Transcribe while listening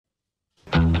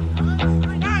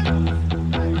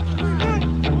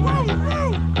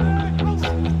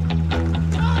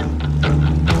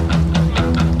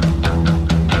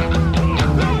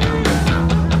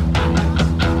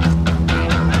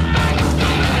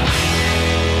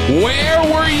Where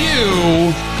were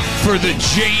you for the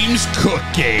James Cook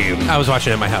game? I was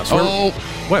watching it at my house.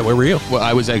 Where were you? Well,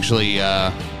 I was actually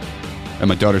at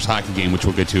my daughter's hockey game, which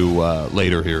we'll get to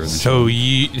later here. In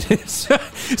the show.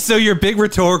 So your big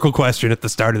rhetorical question at the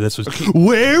start of this was,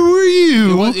 where were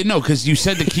you? Well, no, because you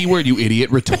said the key word, you idiot,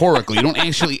 rhetorical. You don't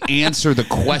actually answer the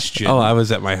question. Oh, I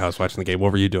was at my house watching the game.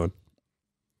 What were you doing?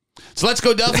 So let's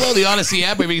go, Duffalo, the Odyssey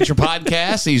app, where you get your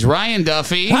podcast. He's Ryan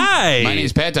Duffy. Hi. My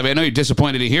name's Pat Duffy. I know you're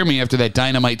disappointed to hear me after that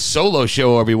Dynamite solo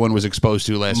show everyone was exposed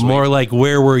to last week. More like,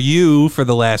 where were you for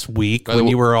the last week when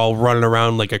you were all running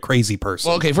around like a crazy person?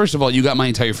 Well, okay, first of all, you got my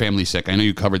entire family sick. I know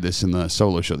you covered this in the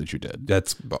solo show that you did.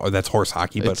 That's horse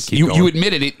hockey, but keep you, going. You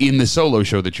admitted it in the solo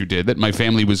show that you did, that my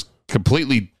family was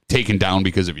completely taken down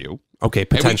because of you. Okay,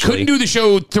 potentially. And we couldn't do the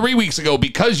show 3 weeks ago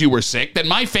because you were sick. Then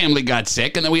my family got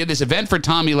sick. And then we had this event for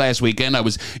Tommy last weekend. I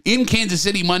was in Kansas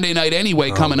City Monday night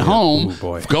anyway, coming home,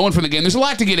 going from the game. There's a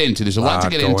lot to get into.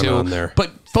 On there.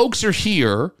 But folks are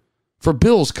here for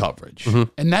Bills coverage.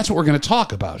 And that's what we're going to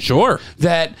talk about. Sure.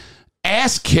 That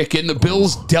ass kicking the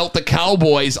Bills dealt the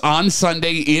Cowboys on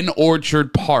Sunday in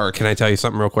Orchard Park. Can I tell you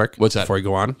something real quick? What's that? Before you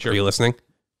go on? Sure. Are you listening?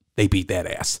 They beat that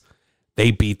ass.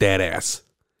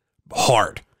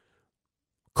 Hard.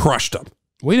 Crushed them.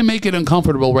 Way to make it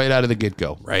uncomfortable right out of the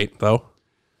get-go. Right, though?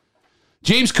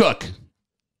 James Cook,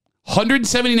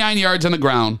 179 yards on the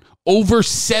ground, over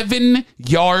 7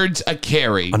 yards a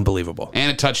carry. Unbelievable.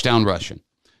 And a touchdown rushing.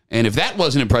 And if that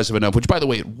wasn't impressive enough, which, by the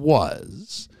way, it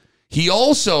was, he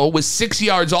also was 6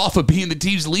 yards off of being the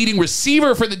team's leading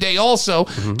receiver for the day also.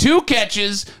 2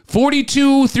 catches,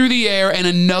 42 through the air, and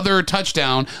another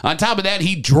touchdown. On top of that,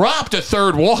 he dropped a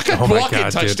third walk-in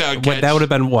touchdown catch. That would have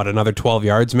been, another 12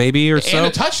 yards maybe or so? And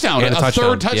a touchdown. A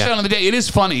third touchdown of the day. It is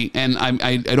funny, and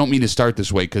I don't mean to start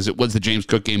this way because it was the James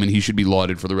Cook game, and he should be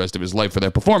lauded for the rest of his life for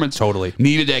that performance. Totally.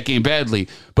 Needed that game badly.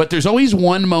 But there's always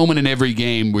one moment in every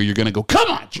game where you're going to go,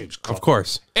 come on, James Cook. Of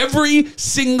course. Every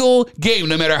single game,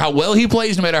 no matter how well he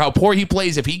plays, no matter how poor he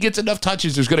plays, if he gets enough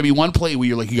touches, there's going to be one play where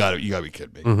you're like, you got to be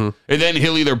kidding me. And then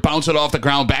he'll either bounce it off the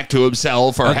ground back to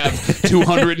himself or have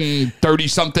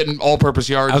 230-something all-purpose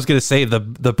yards. I was going to say the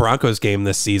Broncos game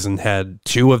this season had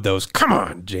 2 of those, come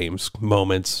on, James,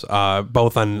 moments,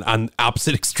 both on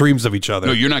opposite extremes of each other.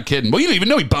 No, you're not kidding. Well, you didn't even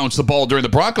know he bounced the ball during the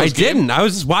Broncos game. I didn't. I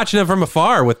was just watching it from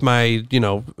afar with my,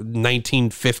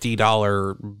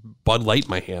 $1950 Bud Light in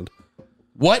my hand.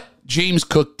 What James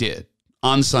Cook did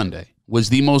on Sunday was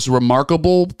the most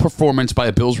remarkable performance by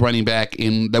a Bills running back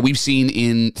that we've seen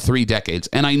in 3 decades.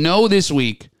 And I know this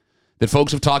week that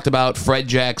folks have talked about Fred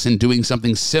Jackson doing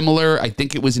something similar. I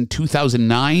think it was in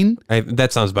 2009.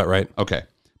 That sounds about right. Okay.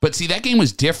 But see, that game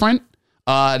was different.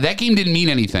 That game didn't mean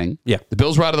anything. Yeah. The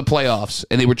Bills were out of the playoffs,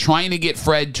 and they were trying to get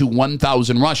Fred to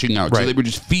 1,000 rushing yards. Right. So they were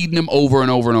just feeding him over and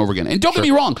over and over again. And don't get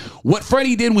me wrong, what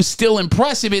Freddie did was still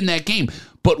impressive in that game.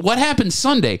 But what happened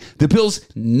Sunday, the Bills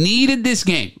needed this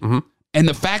game. And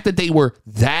the fact that they were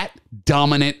that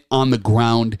dominant on the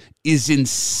ground is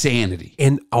insanity.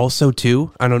 And also,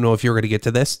 too, I don't know if you're going to get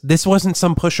to this. This wasn't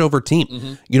some pushover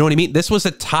team. You know what I mean? This was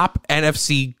a top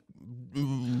NFC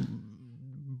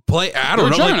play. I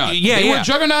don't know. They were a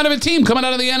juggernaut of a team coming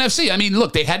out of the NFC. I mean,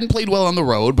 look, they hadn't played well on the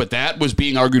road, but that was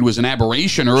being argued was an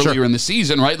aberration earlier in the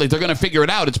season, right? Like, they're going to figure it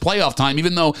out. It's playoff time,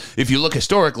 even though if you look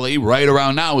historically, right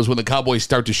around now is when the Cowboys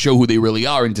start to show who they really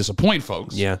are and disappoint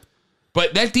folks. Yeah.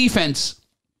 But that defense,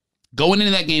 going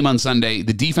into that game on Sunday,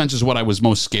 the defense is what I was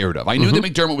most scared of. I knew that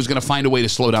McDermott was going to find a way to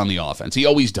slow down the offense. He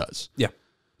always does. Yeah.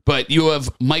 But you have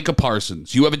Micah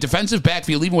Parsons. You have a defensive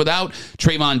backfield, even without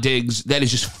Trayvon Diggs, that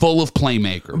is just full of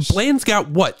playmakers. Bland's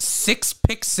got, 6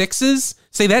 pick sixes?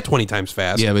 Say that 20 times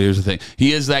fast. Yeah, but here's the thing.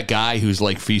 He is that guy who's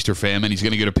like feast or famine. He's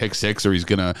going to get a pick 6 or he's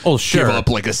going to give up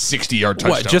like a 60-yard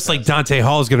touchdown. Just like Dante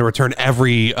Hall is going to return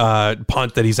every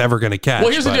punt that he's ever going to catch.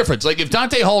 Well, here's the difference. Like if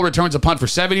Dante Hall returns a punt for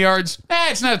 7 yards,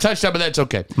 it's not a touchdown, but that's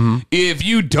okay. If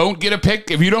you don't get a pick,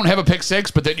 if you don't have a pick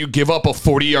 6, but then you give up a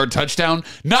 40-yard touchdown,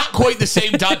 not quite the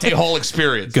same Dante Hall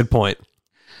experience. Good point.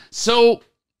 So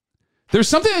there's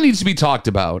something that needs to be talked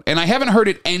about, and I haven't heard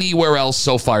it anywhere else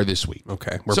so far this week.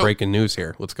 Okay, we're breaking news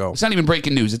here. Let's go. It's not even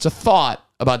breaking news. It's a thought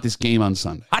about this game on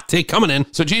Sunday. Hot take coming in.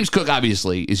 So James Cook,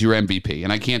 obviously, is your MVP,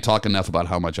 and I can't talk enough about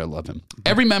how much I love him.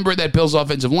 Every member of that Bills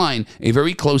offensive line, a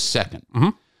very close second.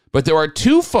 But there are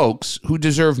 2 folks who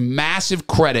deserve massive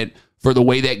credit for the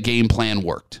way that game plan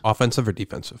worked. Offensive or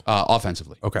defensive?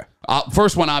 Offensively. Okay.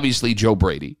 First one, obviously, Joe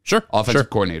Brady. Sure. Offensive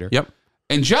coordinator. Yep.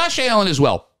 And Josh Allen as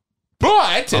well.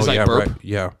 But as I burp. Right.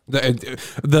 Yeah.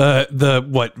 The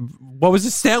what was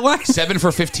the stat line? 7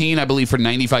 for 15, I believe, for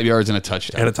 95 yards and a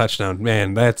touchdown.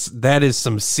 Man, that is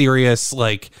some serious,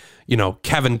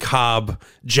 Kevin Cobb,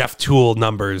 Jeff Toole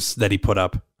numbers that he put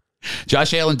up.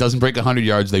 Josh Allen doesn't break 100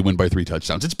 yards, they win by 3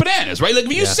 touchdowns. It's bananas, right? Like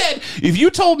if you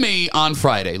told me on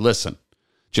Friday, listen,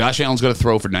 Josh Allen's going to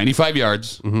throw for 95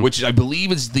 yards, which I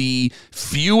believe is the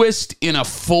fewest in a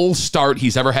full start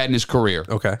he's ever had in his career.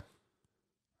 Okay.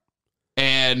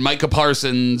 And Micah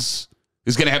Parsons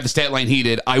is going to have the stat line he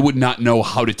did, I would not know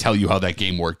how to tell you how that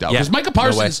game worked out. Because Micah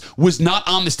Parsons was not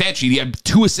on the stat sheet. He had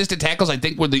 2 assisted tackles, I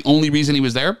think, were the only reason he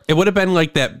was there. It would have been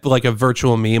like that, like a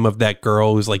virtual meme of that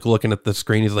girl who's like looking at the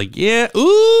screen. He's like, yeah,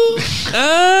 ooh,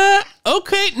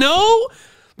 okay, no.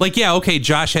 Like, yeah, okay,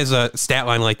 Josh has a stat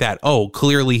line like that. Oh,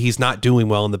 clearly he's not doing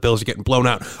well and the Bills are getting blown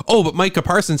out. Oh, but Micah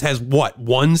Parsons has what?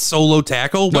 1 solo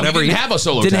tackle? Whatever. He didn't have a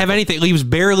solo tackle. Didn't have anything. He was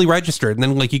barely registered. And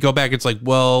then, like, you go back, it's like,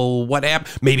 well, what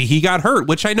happened? Maybe he got hurt,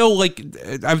 which I know, like,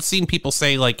 I've seen people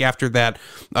say, like, after that,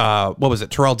 what was it,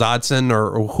 Terrell Dodson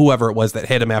or whoever it was that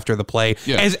hit him after the play,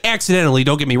 as accidentally,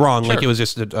 don't get me wrong, like, it was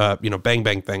just a,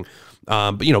 bang thing.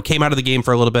 But, came out of the game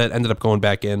for a little bit, ended up going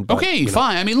back in. But,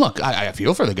 fine. I mean, look, I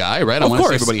feel for the guy, right? I want to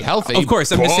see everybody healthy. Of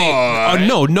course. I'm just saying,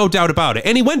 no doubt about it.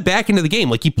 And he went back into the game.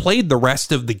 Like, he played the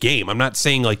rest of the game. I'm not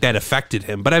saying, like, that affected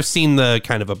him, but I've seen the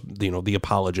kind of, the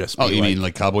apologist. Oh, you mean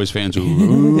like Cowboys fans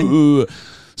who...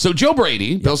 So Joe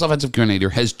Brady, Bills offensive coordinator,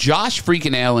 has Josh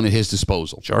freaking Allen at his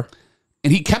disposal. Sure.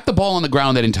 And he kept the ball on the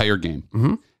ground that entire game.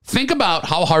 Mm-hmm. Think about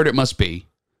how hard it must be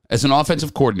as an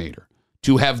offensive coordinator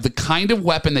to have the kind of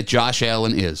weapon that Josh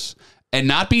Allen is and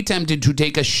not be tempted to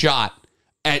take a shot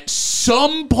at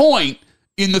some point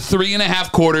in the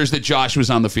 3.5 quarters that Josh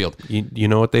was on the field. You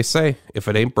know what they say? If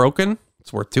it ain't broken,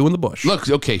 it's worth 2 in the bush.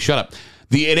 Look, okay, shut up.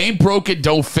 The it ain't broken,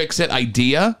 don't fix it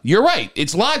idea, you're right.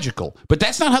 It's logical. But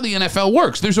that's not how the NFL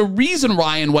works. There's a reason,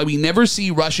 Ryan, why we never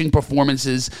see rushing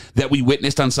performances that we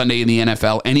witnessed on Sunday in the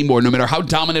NFL anymore, no matter how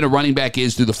dominant a running back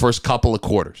is through the first couple of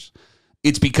quarters.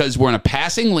 It's because we're in a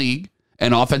passing league,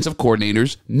 and offensive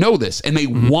coordinators know this, and they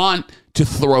want to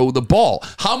throw the ball.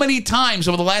 How many times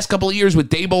over the last couple of years with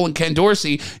Daboll and Ken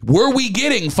Dorsey were we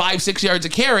getting 5-6 yards a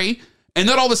carry, and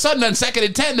then all of a sudden on 2nd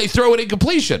and 10, they throw it in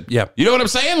completion? Yeah. You know what I'm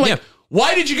saying? Like,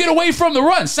 why did you get away from the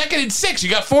run? 2nd and 6, you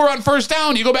got 4 on first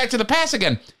down, you go back to the pass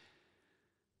again.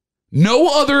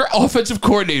 No other offensive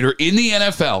coordinator in the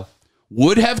NFL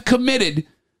would have committed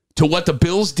to what the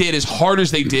Bills did as hard as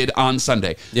they did on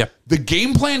Sunday. Yeah. The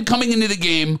game plan coming into the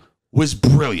game was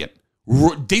brilliant.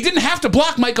 They didn't have to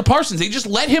block Micah Parsons. They just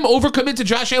let him overcommit to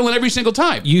Josh Allen every single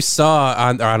time. You saw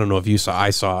on, or I don't know if you saw,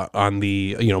 I saw on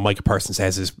the, Micah Parsons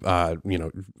has his,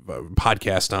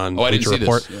 podcast on Bleacher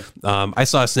Report. Yeah. I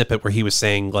saw a snippet where he was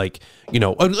saying, like,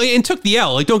 and took the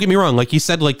L. Like, don't get me wrong. Like, he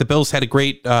said, like, the Bills had a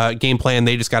great game plan.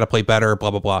 They just got to play better,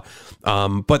 blah, blah, blah.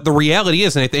 But the reality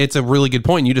is, and it's a really good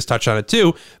point, and you just touched on it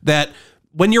too, that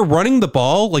when you're running the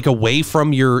ball, like, away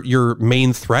from your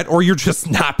main threat, or you're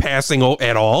just not passing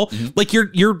at all, like,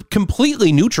 you're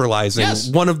completely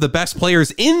neutralizing one of the best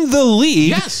players in the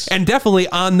league, and definitely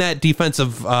on that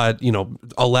defensive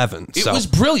 11. It was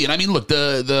brilliant. I mean, look,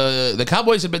 the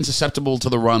Cowboys have been susceptible to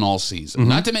the run all season.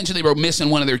 Not to mention they were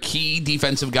missing one of their key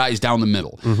defensive guys down the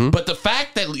middle. But the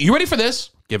fact that, you ready for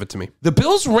this? Give it to me. The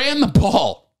Bills ran the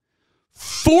ball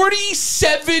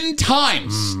 47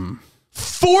 times.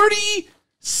 47.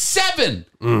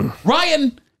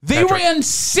 Ryan, they ran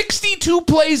 62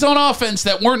 plays on offense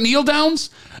that weren't kneel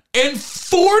downs, and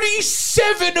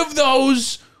 47 of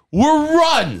those were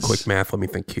runs. Quick math, let me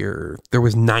think here. There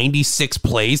was 96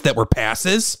 plays that were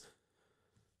passes.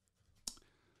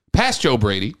 Past Joe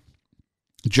Brady,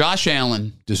 Josh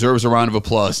Allen deserves a round of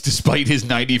applause despite his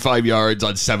 95 yards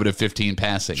on 7 of 15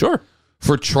 passing. Sure.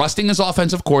 For trusting his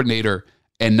offensive coordinator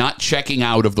and not checking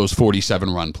out of those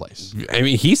 47 run plays. I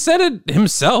mean, he said it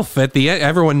himself at the end.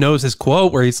 Everyone knows his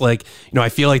quote where he's like, I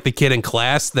feel like the kid in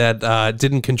class that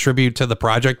didn't contribute to the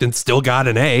project and still got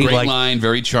an A. Great line,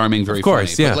 very charming, very funny. Of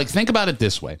course, yeah. But, think about it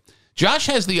this way. Josh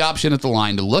has the option at the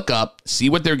line to look up, see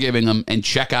what they're giving him, and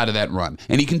check out of that run.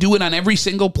 And he can do it on every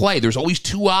single play. There's always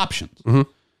 2 options.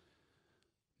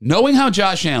 Knowing how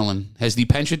Josh Allen has the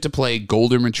penchant to play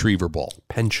golden retriever ball.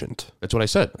 Penchant. That's what I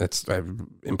said. That's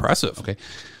impressive. Okay.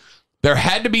 There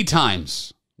had to be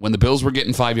times when the Bills were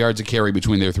getting 5 yards of carry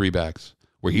between their 3 backs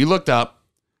where he looked up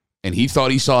and he thought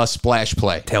he saw a splash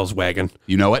play. Tails wagging.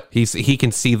 You know what? He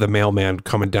can see the mailman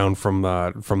coming down from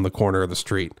the corner of the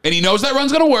street. And he knows that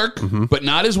run's going to work, but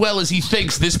not as well as he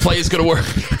thinks this play is going to work.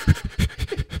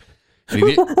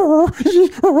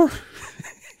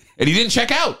 And he didn't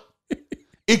check out.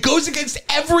 It goes against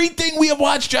everything we have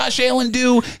watched Josh Allen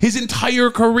do his entire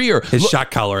career. His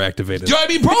shot collar activated. Do you know what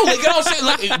I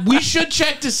mean, bro? We should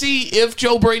check to see if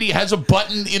Joe Brady has a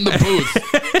button in the booth.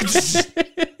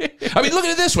 I mean, look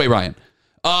at it this way, Ryan.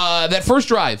 That first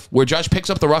drive where Josh picks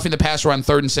up the roughing the passer on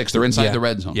 3rd and 6. They're inside the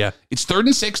red zone. Yeah. It's 3rd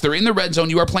and 6. They're in the red zone.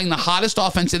 You are playing the hottest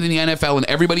offense in the NFL, and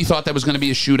everybody thought that was going to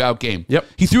be a shootout game. Yep.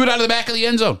 He threw it out of the back of the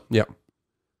end zone. Yep.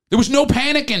 There was no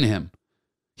panic in him.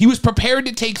 He was prepared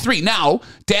to take 3. Now,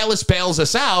 Dallas bails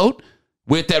us out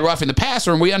with that roughing the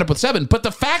passer, and we end up with 7. But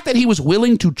the fact that he was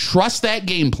willing to trust that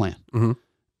game plan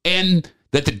and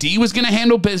that the D was going to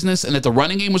handle business and that the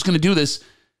running game was going to do this,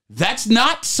 that's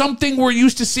not something we're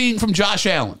used to seeing from Josh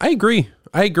Allen. I agree.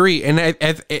 And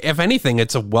if anything,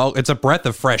 it's a breath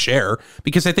of fresh air,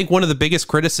 because I think one of the biggest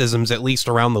criticisms, at least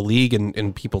around the league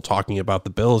and people talking about the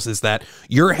Bills, is that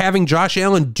you're having Josh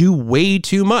Allen do way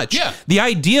too much. Yeah. The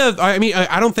idea,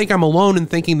 I don't think I'm alone in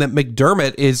thinking that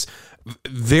McDermott is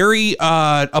very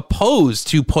opposed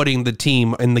to putting the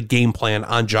team and the game plan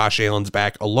on Josh Allen's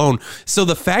back alone. So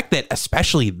the fact that,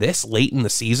 especially this late in the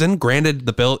season, granted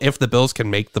if the Bills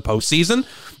can make the postseason,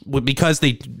 because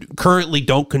they currently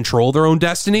don't control their own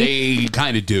destiny, they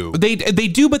kind of do. They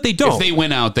do, but they don't. If they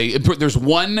win out, there's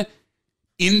one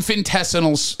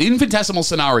infinitesimal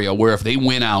scenario where if they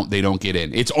win out, they don't get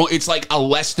in. It's like a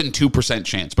less than 2%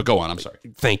 chance. But go on. I'm sorry.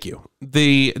 Thank you.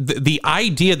 The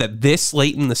idea that this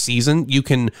late in the season you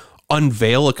can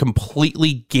unveil a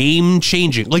completely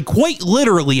game-changing, like quite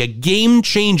literally a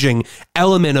game-changing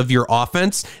element of your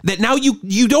offense, that now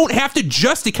you don't have to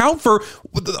just account for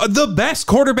the best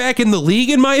quarterback in the league,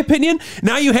 in my opinion.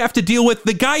 Now you have to deal with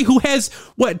the guy who has,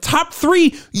 top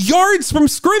 3 yards from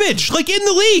scrimmage, like, in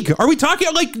the league. Are we talking,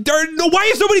 why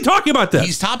is nobody talking about this?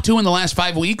 He's top 2 in the last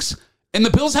 5 weeks, and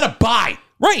the Bills had a bye.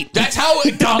 Right. That's how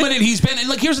dominant he's been. And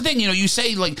here's the thing, you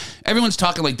say everyone's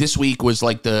talking this week was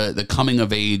the coming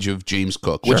of age of James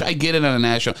Cook, which I get it on a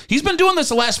national. He's been doing this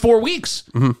the last 4 weeks.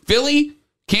 Philly,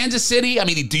 Kansas City. I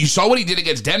mean, you saw what he did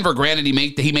against Denver. Granted,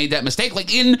 he made that mistake.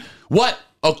 In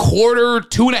a quarter,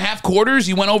 2.5 quarters,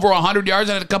 he went over 100 yards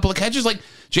and had a couple of catches.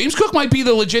 James Cook might be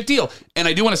the legit deal. And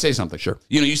I do want to say something. Sure.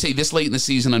 You say this late in the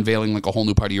season, unveiling a whole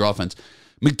new part of your offense.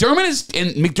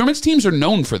 McDermott's teams are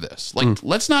known for this.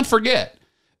 Let's not forget.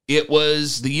 It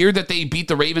was the year that they beat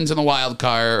the Ravens in the wild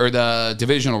card or the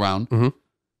divisional round.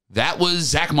 That was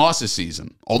Zach Moss's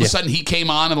season. All of a sudden, he came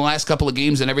on in the last couple of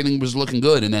games and everything was looking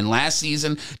good. And then last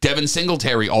season, Devin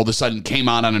Singletary all of a sudden came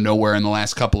on out of nowhere in the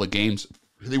last couple of games.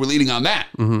 They were leading on that.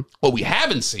 What we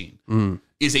haven't seen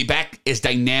is a back as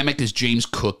dynamic as James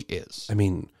Cook is. I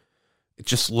mean, it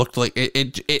just looked like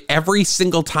it every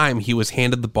single time he was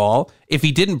handed the ball, if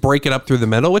he didn't break it up through the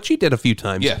middle, which he did a few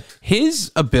times,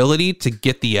 his ability to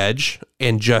get the edge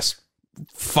and just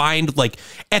find,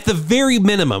 at the very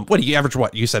minimum, what do you average?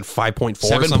 What you said, 5.4,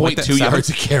 7.2 yards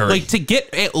a carry, to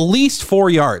get at least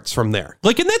 4 yards from there.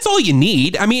 And that's all you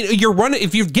need. I mean, you're running.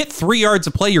 If you get 3 yards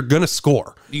of play, you're gonna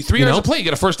score. 3 yards of play, you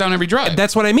get a first down every drive.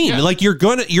 That's what I mean. Yeah.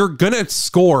 You're gonna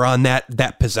score on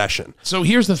that possession. So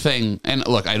here's the thing, and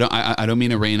look, I don't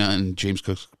mean to rain on James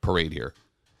Cook's parade here.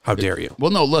 How dare you?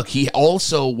 Well, no, look, he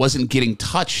also wasn't getting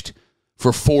touched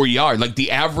for 4 yards.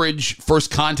 The average first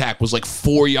contact was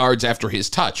 4 yards after his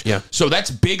touch. Yeah. So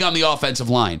that's big on the offensive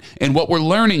line. And what we're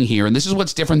learning here, and this is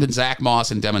what's different than Zach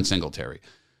Moss and Devin Singletary.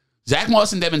 Zach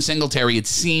Moss and Devin Singletary, it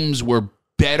seems, were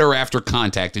better after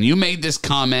contact. And you made this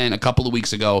comment a couple of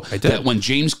weeks ago that when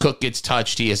James Cook gets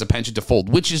touched, he has a penchant to fold,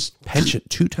 which is... Penchant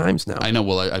 2 times now. I know.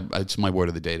 Well, it's my word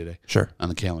of the day today. Sure. On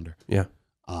the calendar. Yeah.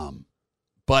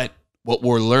 But what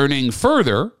we're learning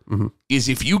further is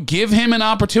if you give him an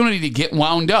opportunity to get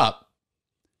wound up,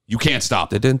 you can't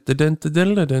stop him.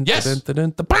 Yes.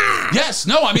 Yes.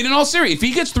 No, I mean, in all seriousness, if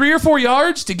he gets 3 or 4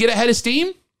 yards to get ahead of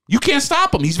steam, you can't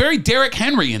stop him. He's very Derrick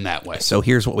Henry in that way. So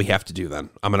here's what we have to do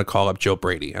then. I'm going to call up Joe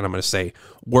Brady, and I'm going to say,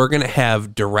 we're going to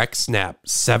have direct snap,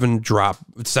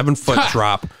 7-foot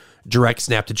drop, direct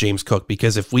snap to James Cook,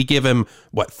 because if we give him,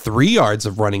 3 yards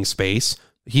of running space,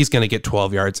 he's going to get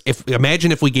 12 yards.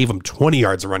 Imagine if we gave him 20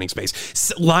 yards of running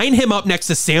space. Line him up next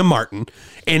to Sam Martin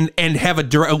and have a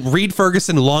Reed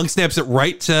Ferguson long snaps it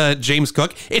right to James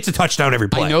Cook. It's a touchdown every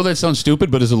play. I know that sounds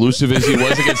stupid, but as elusive as he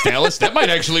was against Dallas, that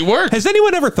might actually work. Has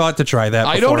anyone ever thought to try that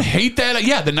before? I don't hate that.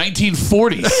 Yeah, the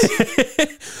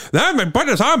 1940s. Then he put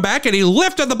his arm back and he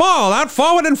lifted the ball out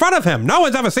forward in front of him. No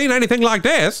one's ever seen anything like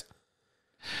this.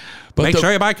 But make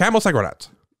sure you buy Camel cigarettes.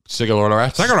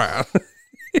 Cigarettes.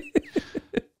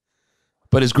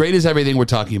 But as great as everything we're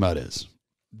talking about is,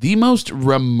 the most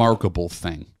remarkable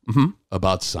thing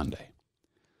about Sunday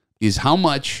is how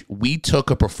much we took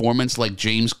a performance like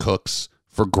James Cook's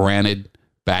for granted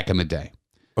back in the day.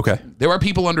 Okay. There are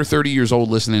people under 30 years old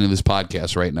listening to this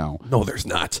podcast right now. No, there's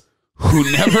not. Who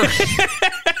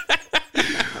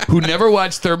never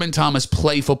watched Thurman Thomas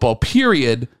play football,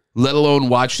 period, let alone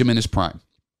watched him in his prime.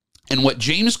 And what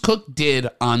James Cook did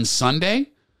on Sunday,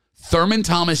 Thurman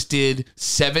Thomas did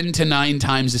 7 to 9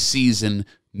 times a season.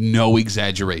 No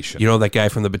exaggeration. You know that guy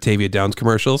from the Batavia Downs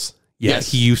commercials?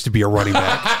 Yes. He used to be a running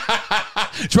back.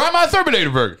 Try my Terminator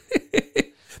burger.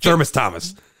 Thurman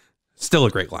Thomas. Still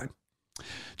a great line.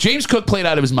 James Cook played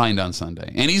out of his mind on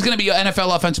Sunday, and he's going to be an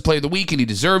NFL Offensive Player of the Week, and he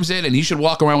deserves it, and he should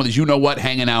walk around with his you-know-what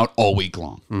hanging out all week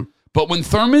long. But when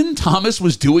Thurman Thomas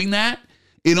was doing that,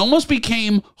 it almost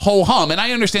became ho-hum, and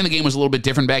I understand the game was a little bit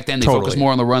different back then. They focused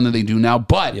more on the run than they do now,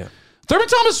 but Thurman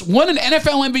Thomas won an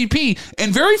NFL MVP,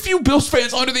 and very few Bills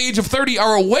fans under the age of 30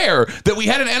 are aware that we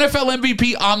had an NFL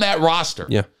MVP on that roster.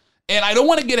 Yeah. And I don't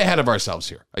want to get ahead of ourselves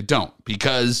here. I don't,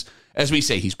 because... as we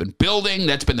say, he's been building.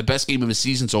 That's been the best game of his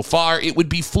season so far. It would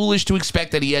be foolish to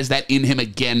expect that he has that in him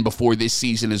again before this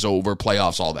season is over,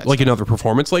 playoffs, all that like stuff. another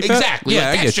performance like that? Exactly.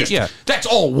 Yeah, like, I get you. That's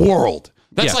all world.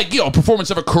 That's like, a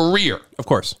performance of a career. Of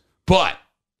course. But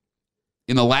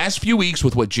in the last few weeks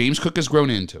with what James Cook has grown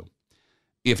into,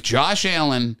 if Josh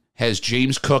Allen has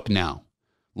James Cook now,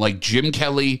 like Jim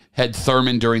Kelly had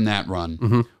Thurman during that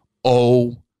run,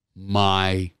 oh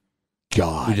my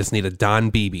God. We just need a Don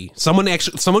Beebe. Someone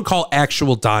call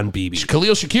actual Don Beebe.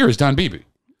 Khalil Shakir is Don Beebe.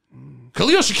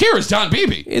 Khalil Shakir is Don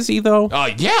Beebe. Is he, though?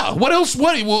 Yeah. What else?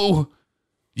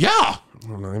 Yeah. I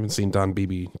don't know. I haven't seen Don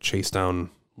Beebe chase down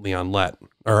Leon Lett.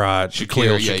 Or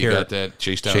Shakir. Shakir. You got that.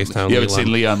 Chase down. You haven't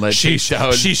seen Leon Lett.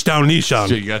 Sheesh down Nishan.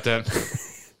 So you got that?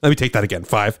 Let me take that again.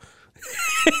 5.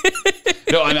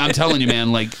 No, I'm telling you,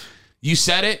 man. Like, you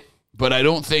said it, but I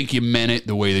don't think you meant it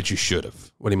the way that you should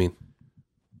have. What do you mean?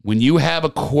 When you have a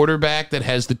quarterback that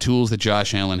has the tools that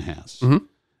Josh Allen has,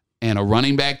 and a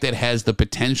running back that has the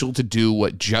potential to do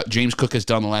what James Cook has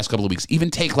done the last couple of weeks,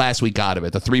 even take last week out of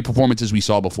it, the 3 performances we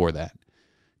saw before that,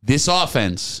 this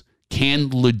offense can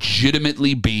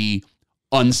legitimately be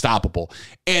unstoppable.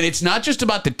 And it's not just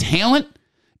about the talent,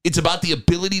 it's about the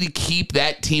ability to keep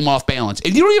that team off balance.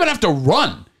 And you don't even have to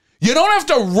run. You don't have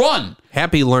to run.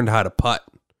 Happy learned how to putt.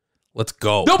 Let's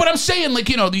go. No, but I'm saying, like,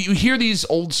 you hear these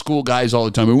old school guys all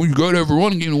the time. We got to have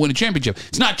one game to win a championship.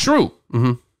 It's not true.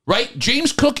 Right?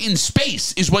 James Cook in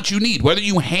space is what you need. Whether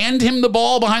you hand him the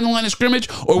ball behind the line of scrimmage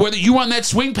or whether you run that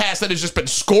swing pass that has just been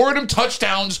scoring him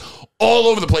touchdowns all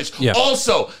over the place. Yeah.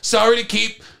 Also, sorry to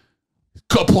keep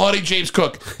applauding James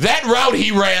Cook. That route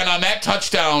he ran on that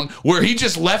touchdown where he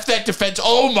just left that defense.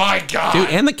 Oh, my God. Dude,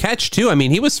 and the catch, too. I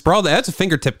mean, he was sprawled. That's a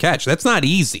fingertip catch. That's not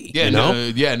easy. Yeah,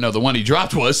 no, the one he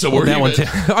dropped was. So we're that one too.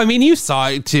 I mean, you saw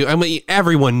it, too. I mean,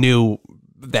 everyone knew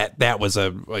that was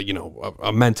a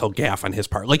mental gaffe on his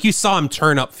part. Like, you saw him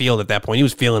turn up field at that point. He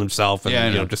was feeling himself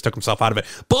and just took himself out of it.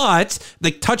 But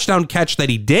the touchdown catch that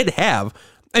he did have,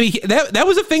 I mean, that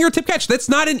was a fingertip catch. That's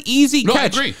not an easy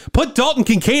catch. I agree. Put Dalton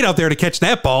Kincaid out there to catch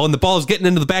that ball, and the ball is getting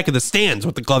into the back of the stands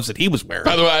with the gloves that he was wearing.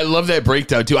 By the way, I love that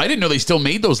breakdown, too. I didn't know they still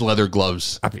made those leather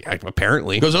gloves.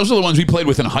 Apparently. Because those are the ones we played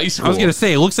with in high school. I was going to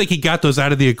say, it looks like he got those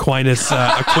out of the Aquinas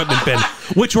equipment bin,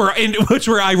 which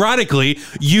were ironically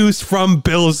used from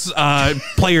Bills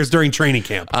players during training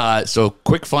camp. So,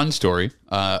 quick fun story.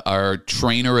 Our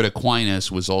trainer at Aquinas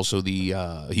was also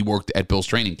he worked at Bill's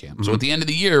training camp. So at the end of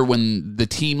the year, when the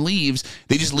team leaves,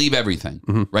 they just leave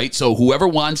everything, right? So whoever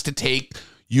wants to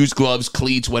use gloves,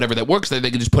 cleats, whatever that works there,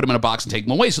 they can just put them in a box and take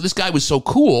them away. So this guy was so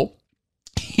cool.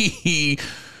 He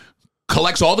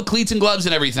collects all the cleats and gloves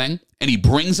and everything, and he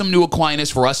brings them to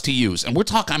Aquinas for us to use. And we're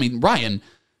talking, Ryan,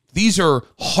 these are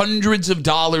hundreds of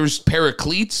dollars pair of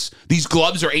cleats. These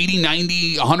gloves are $80,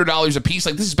 $90, $100 a piece.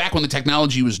 Like, this is back when the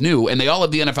technology was new, and they all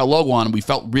have the NFL logo on, and we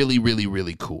felt really, really,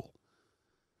 really cool.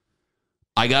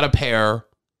 I got a pair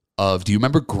of, do you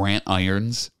remember Grant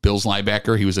Irons, Bills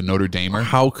linebacker? He was a Notre Damer.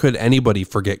 How could anybody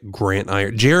forget Grant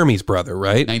Irons? Jeremy's brother,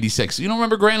 right? 96. You don't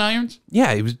remember Grant Irons?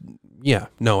 Yeah, he was... Yeah,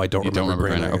 no, I don't remember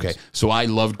Grant Irons. Okay, so I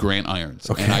loved Grant Irons.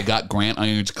 Okay. And I got Grant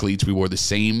Irons cleats. We wore the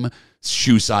same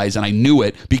shoe size, and I knew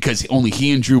it because only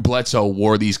he and Drew Bledsoe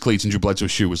wore these cleats, and Drew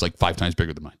Bledsoe's shoe was like 5 times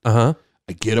bigger than mine.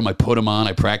 I get them, I put them on,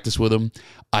 I practice with them.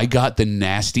 I got the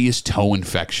nastiest toe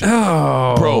infection.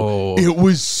 Oh. Bro, it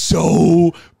was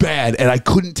so bad. And I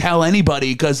couldn't tell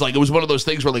anybody because, like, it was one of those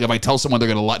things where, like, if I tell someone,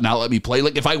 they're going to not let me play.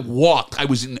 Like, if I walked, I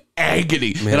was in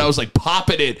agony. Man. And I was, like,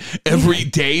 popping it every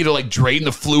day to, like, drain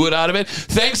the fluid out of it.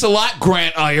 Thanks a lot,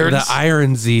 Grant Irons. The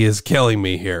ironsy is killing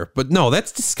me here. But no,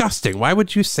 that's disgusting. Why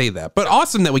would you say that? But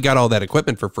awesome that we got all that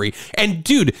equipment for free. And,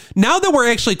 dude, now that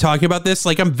we're actually talking about this,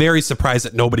 like, I'm very surprised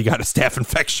that nobody got a staph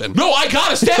infection. No, I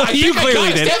got a staph. You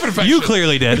clearly did. You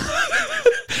clearly did.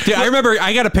 Dude, I remember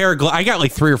I got a pair of gloves. I got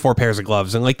like 3 or 4 pairs of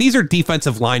gloves, and like these are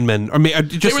defensive linemen, or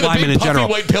just linemen in general.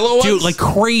 White pillow ones? Dude, like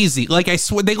crazy. Like I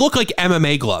swear, they look like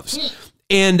MMA gloves.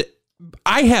 And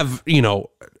I have,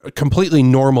 completely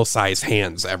normal sized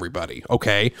hands, everybody.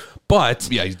 Okay. But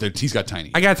yeah, he's got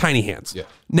tiny. I got tiny hands. Yeah.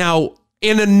 Now,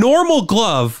 in a normal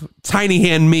glove, tiny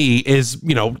hand me is,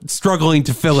 struggling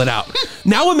to fill it out.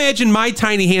 Now imagine my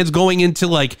tiny hands going into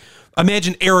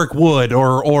imagine Eric Wood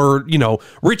or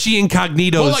Richie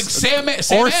Incognito's. Well, like Sam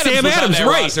Adams,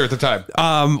 right? At the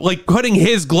time. Putting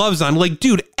his gloves on.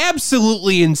 Dude,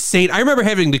 absolutely insane. I remember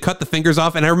having to cut the fingers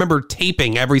off, and I remember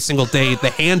taping every single day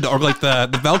the hand or the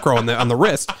Velcro on the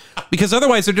wrist, because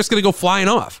otherwise they're just going to go flying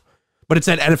off. But it's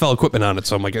that NFL equipment on it,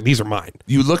 so I'm like, these are mine.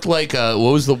 You look like what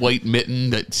was the white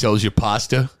mitten that sells you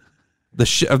pasta?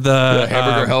 The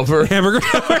hamburger helper. Hamburger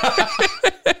helper.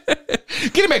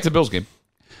 Getting back to the Bills game.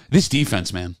 This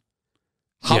defense, man.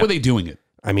 How are they doing it?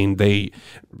 I mean, they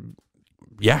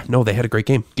had a great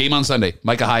game. Game on Sunday.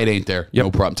 Micah Hyde ain't there. Yep.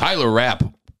 No problem. Taylor Rapp,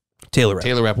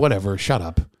 whatever. Shut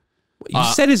up. You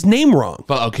said his name wrong.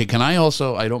 But okay, can I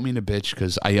also, I don't mean to bitch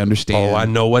because I understand. Oh, I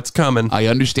know what's coming. I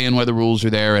understand why the rules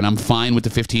are there, and I'm fine with the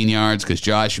 15 yards because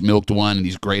Josh milked one, and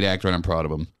he's a great actor, and I'm proud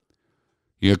of him.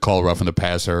 You call roughing the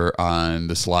passer on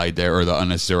the slide there, or the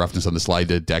unnecessary roughness on the slide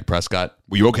to Dak Prescott.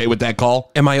 Were you okay with that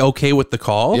call? Am I okay with the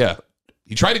call? Yeah.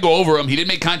 He tried to go over him. He didn't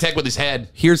make contact with his head.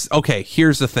 Here's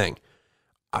the thing.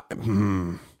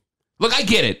 Look, I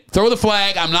get it. Throw the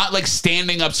flag. I'm not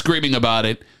standing up screaming about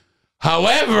it.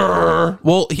 However,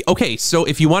 well, okay. So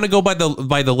if you want to go by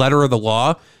the letter of the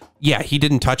law, yeah, he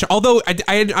didn't touch it. Although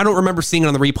I don't remember seeing it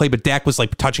on the replay, but Dak was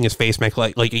touching his face,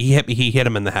 like he hit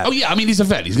him in the head. Oh yeah, I mean he's a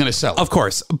vet. He's gonna sell. Of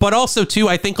course, but also too,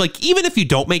 I think even if you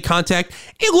don't make contact,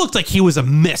 it looked like he was a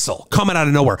missile coming out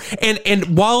of nowhere.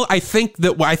 And while I think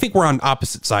we're on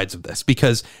opposite sides of this,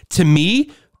 because to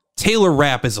me, Taylor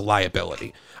Rapp is a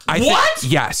liability.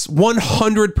 Yes,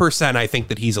 100%. I think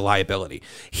that he's a liability.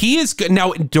 He is good.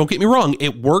 Now, don't get me wrong.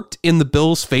 It worked in the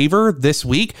Bills' favor this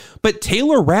week, but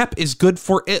Taylor Rapp is good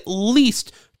for at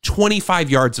least 25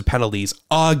 yards of penalties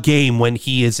a game when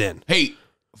he is in. Hey,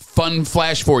 fun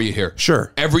flash for you here.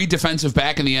 Sure. Every defensive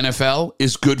back in the NFL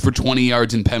is good for 20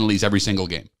 yards in penalties every single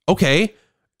game. Okay.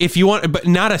 If you want, but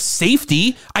not a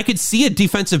safety. I could see a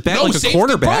defensive back like a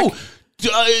cornerback. Bro.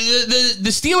 The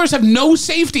Steelers have no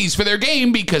safeties for their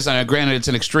game because, granted, it's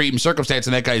an extreme circumstance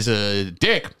and that guy's a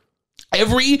dick.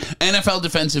 Every NFL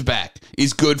defensive back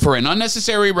is good for an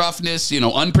unnecessary roughness,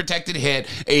 unprotected hit,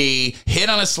 a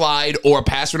hit on a slide, or a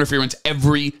pass interference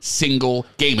every single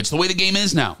game. It's the way the game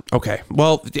is now. Okay.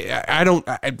 Well,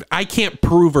 I can't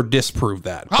prove or disprove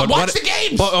that. Watch the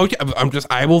games.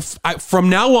 Okay. From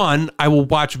now on, I will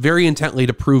watch very intently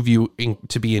to prove you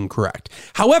to be incorrect.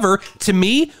 However, to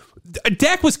me,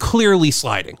 Dak was clearly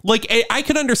sliding. I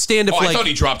could understand if I thought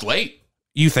he dropped late.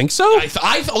 You think so?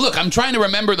 Look, I'm trying to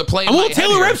remember the play. Well,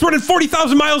 Taylor Rapp's running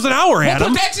 40,000 miles an hour,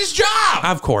 Adam. But that's his job.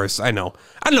 Of course, I know.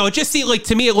 I don't know. It just seemed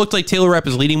to me, it looked like Taylor Rapp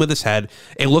is leading with his head.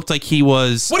 It looked like he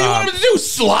was. What do you want him to do?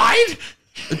 Slide?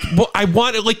 Well, I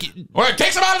want it Or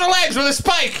takes him out of the legs with a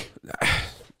spike.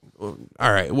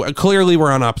 All right. Well, clearly,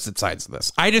 we're on opposite sides of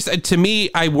this. To me,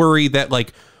 I worry that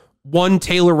one,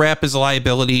 Taylor Rapp is a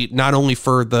liability not only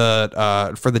for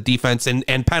the defense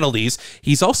and penalties.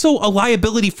 He's also a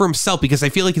liability for himself because I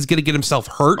feel like he's going to get himself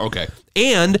hurt. Okay,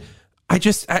 and I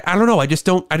don't know. I just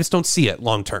don't see it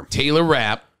long term. Taylor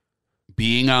Rapp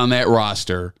being on that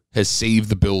roster has saved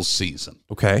the Bills' season.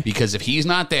 Okay, because if he's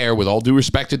not there, with all due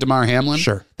respect to Damar Hamlin,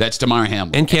 sure, that's Damar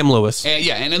Hamlin and Cam Lewis.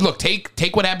 And look, take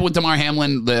what happened with Damar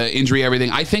Hamlin, the injury,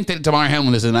 everything. I think that Damar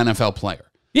Hamlin is an NFL player.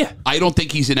 Yeah. I don't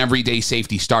think he's an everyday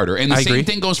safety starter. And the same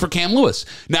thing goes for Cam Lewis.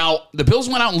 Now, the Bills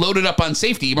went out and loaded up on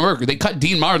safety. Remember, they cut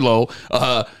Dean Marlowe,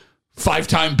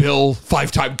 5-time bill,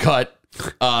 5-time cut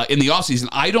in the offseason.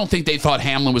 I don't think they thought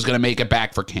Hamlin was going to make it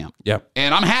back for Cam. Yep.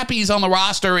 And I'm happy he's on the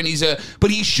roster, and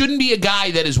but he shouldn't be a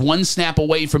guy that is one snap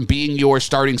away from being your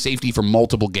starting safety for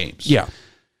multiple games. Yeah.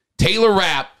 Taylor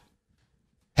Rapp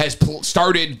has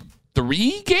started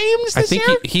 3 games this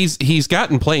year? He's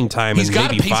gotten playing time in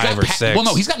maybe 5 or 6. Well,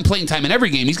 no, he's gotten playing time in every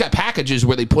game. He's got packages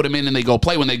where they put him in and they go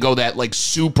play when they go that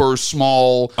super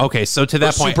small. Okay, so to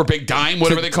that point, super big dime,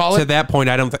 whatever they call it. To that point,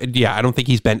 I don't think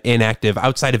he's been inactive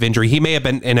outside of injury. He may have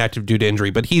been inactive due to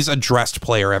injury, but he's a dressed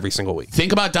player every single week.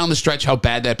 Think about down the stretch how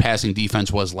bad that passing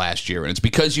defense was last year, and it's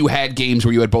because you had games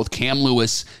where you had both Cam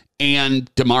Lewis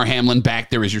and Damar Hamlin back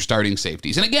there as your starting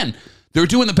safeties. And again, they're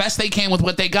doing the best they can with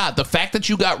what they got. The fact that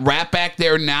you got Rapp back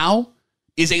there now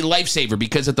is a lifesaver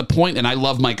because at the point, and I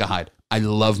love Micah Hyde.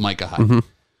 Mm-hmm.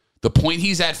 The point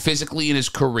he's at physically in his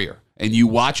career, and you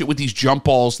watch it with these jump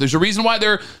balls, there's a reason why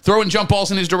they're throwing jump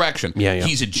balls in his direction. Yeah.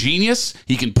 He's a genius.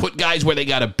 He can put guys where they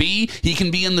got to be. He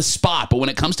can be in the spot. But when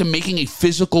it comes to making a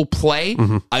physical play,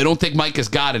 I don't think Micah's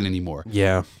got it anymore.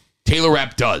 Yeah. Taylor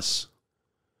Rapp does.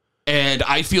 And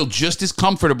I feel just as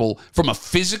comfortable from a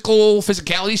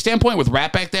physicality standpoint with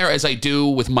Rat back there as I do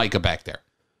with Micah back there.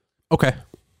 Okay.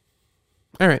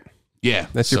 All right. Yeah.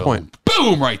 That's your point.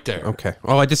 Boom, right there. Okay.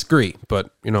 Oh, I disagree,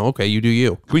 but, okay, you do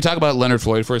you. Can we talk about Leonard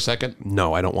Floyd for a second?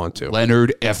 No, I don't want to.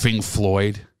 Leonard effing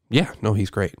Floyd. Yeah, no, he's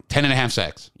great. 10.5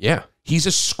 sacks. Yeah. He's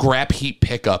a scrap heap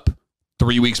pickup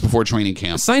 3 weeks before training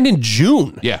camp. Signed in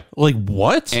June. Yeah. Like,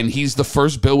 what? And he's the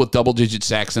first Bill with double-digit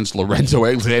sacks since Lorenzo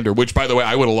Alexander, which, by the way,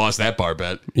 I would have lost that bar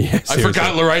bet. Yeah, I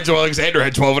forgot Lorenzo Alexander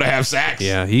had 12.5 sacks.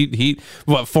 Yeah, he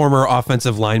former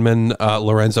offensive lineman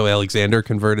Lorenzo Alexander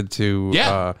converted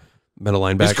to middle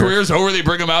linebacker. His career's over. They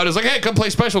bring him out. It's like, hey, come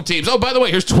play special teams. Oh, by the way,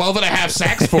 here's 12.5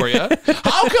 sacks for you.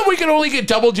 How come we can only get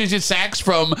double-digit sacks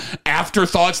from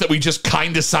afterthoughts that we just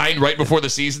kind of signed right before the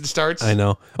season starts? I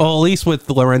know. Well, at least with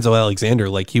Lorenzo Alexander,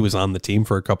 like he was on the team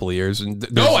for a couple of years.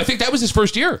 And no, I think that was his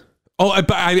first year. Oh,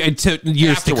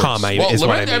 years to come.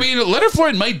 Leonard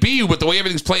Floyd might be with the way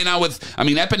everything's playing out.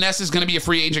 Epinesa is going to be a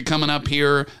free agent coming up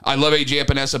here. I love AJ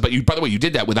Epinesa, but by the way, you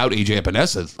did that without AJ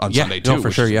Epinesa on Sunday too. No,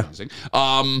 for sure, yeah. Amazing.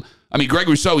 Greg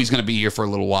Rousseau, he's going to be here for a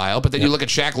little while, but then you look at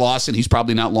Shaq Lawson, he's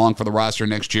probably not long for the roster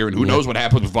next year, and who knows what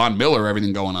happens with Von Miller,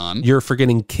 everything going on. You're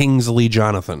forgetting Kingsley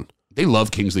Jonathan. They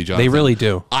love Kingsley Jonathan. They really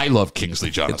do. I love Kingsley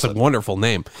Jonathan. It's a wonderful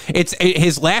name.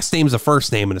 His last name's a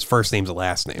first name and his first name's a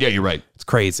last name. Yeah, you're right. It's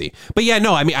crazy. But yeah,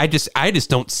 no, I just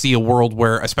don't see a world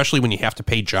where, especially when you have to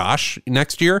pay Josh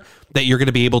next year, that you're going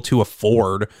to be able to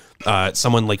afford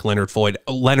someone like Leonard Floyd,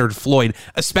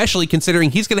 especially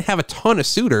considering he's going to have a ton of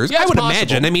suitors. Yeah, I would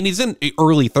imagine. He's in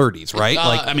early 30s, right?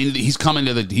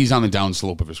 He's on the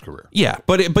downslope of his career. Yeah,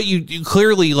 but you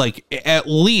clearly, like, at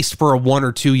least for a 1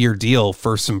 or 2 year deal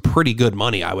for some pretty good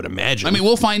money, I would imagine.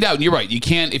 We'll find out. You're right. You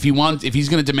can't, if he's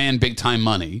going to demand big time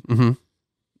money,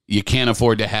 you can't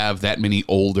afford to have that many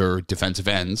older defensive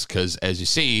ends because, as you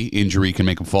see, injury can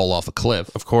make them fall off a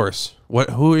cliff. Of course.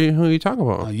 Who are you talking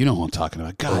about? You know who I'm talking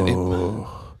about. God,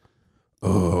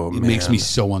 it makes me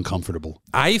so uncomfortable.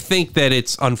 I think that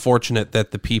it's unfortunate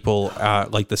that the people,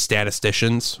 like the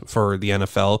statisticians for the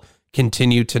NFL,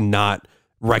 continue to not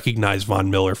recognize Von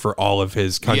Miller for all of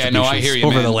his contributions I hear you,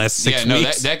 over man. the last 6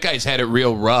 weeks. That guy's had it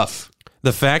real rough.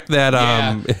 The fact that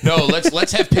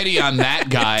let's have pity on that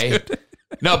guy.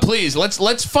 No, please,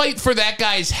 let's fight for that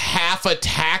guy's half a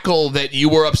tackle that you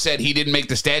were upset he didn't make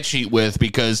the stat sheet with,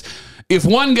 because if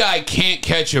one guy can't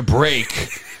catch a break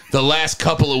the last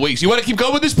couple of weeks, you want to keep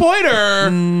going with this point,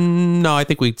 or? No, I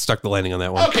think we stuck the landing on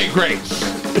that one. Okay, great. It's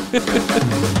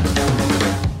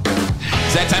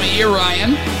that time of year,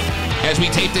 Ryan. As we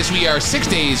tape this, we are 6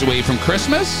 days away from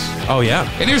Christmas. Oh, yeah.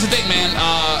 And here's the thing, man.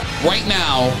 Right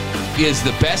now is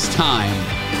the best time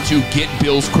to get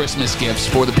Bill's Christmas gifts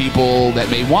for the people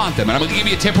that may want them. And I'm going to give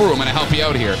you a tip, I'm going to help you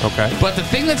out here. Okay. But the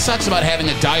thing that sucks about having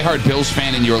a diehard Bills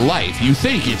fan in your life, you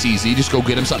think it's easy, just go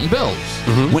get him something Bills.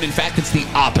 When in fact it's the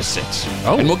opposite.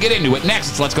 Oh. And we'll get into it next.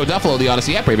 It's Let's Go Duffalo, the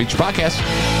Odyssey app, Brave Picture Podcast.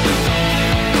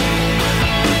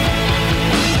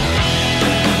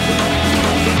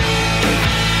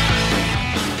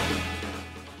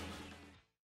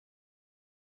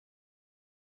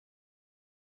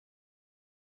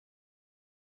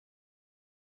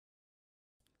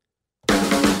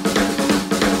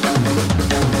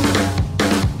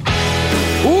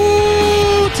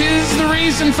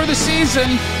 For the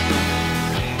season,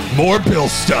 more Bill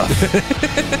stuff.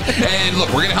 And look,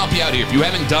 we're going to help you out here. If you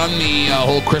haven't done the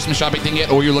whole Christmas shopping thing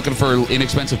yet, or you're looking for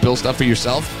inexpensive Bill stuff for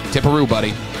yourself, tipperoo,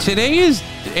 buddy. Today is,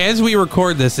 as we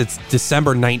record this, it's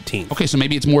December 19th. Okay, so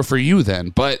maybe it's more for you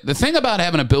then. But the thing about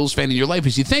having a Bills fan in your life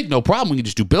is you think, no problem, we can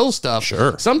just do Bill stuff.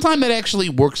 Sure. Sometimes that actually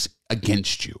works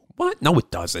against you. What? No, it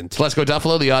doesn't. Let's Go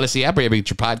Duffalo, the Odyssey app, where you get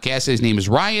your podcast. His name is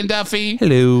Ryan Duffy.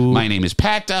 Hello. My name is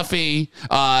Pat Duffy.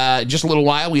 Just a little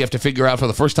while, we have to figure out for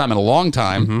the first time in a long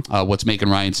time what's making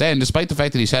Ryan sad. And despite the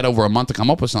fact that he's had over a month to come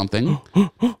up with something,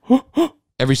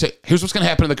 here's what's going to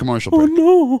happen in the commercial break. Oh,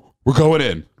 no. We're going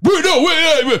in. Wait.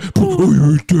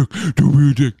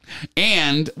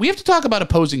 And we have to talk about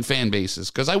opposing fan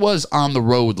bases, because I was on the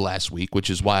road last week,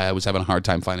 which is why I was having a hard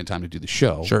time finding time to do the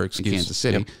show. Sure, in excuse. Kansas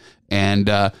City. Yep. And,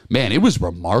 man, it was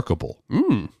remarkable.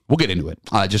 We'll get into it.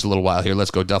 Just a little while here.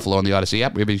 Let's Go Duffalo on the Odyssey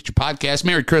app. We have your podcast.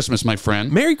 Merry Christmas, my friend.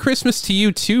 Merry Christmas to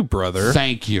you too, brother.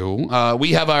 Thank you.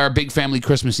 We have our big family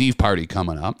Christmas Eve party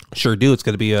coming up. Sure do. It's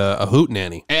going to be a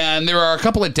hootenanny. And there are a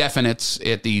couple of definites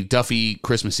at the Duffy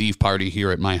Christmas Eve party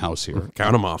here at my house here.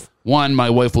 Count them off. One, my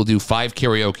wife will do 5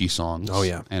 karaoke songs. Oh,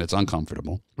 yeah. And it's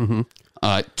uncomfortable. 2,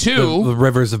 the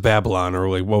Rivers of Babylon, or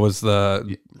like, what was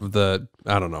the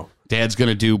I don't know. Dad's going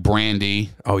to do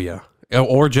Brandy. Oh, yeah.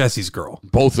 Or Jesse's Girl.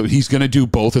 He's going to do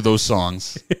both of those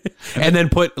songs. And then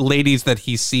put ladies that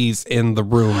he sees in the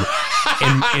room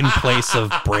in place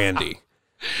of brandy.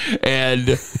 And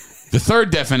the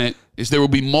third definite is there will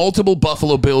be multiple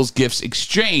Buffalo Bills gifts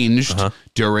exchanged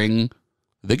during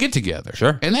the get-together.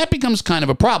 Sure. And that becomes kind of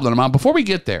a problem. Now, before we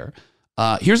get there,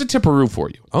 here's a tipperoo for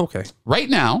you. Okay. Right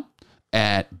now,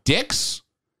 at Dick's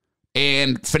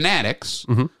and Fanatics,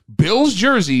 Bills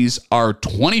jerseys are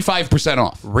 25%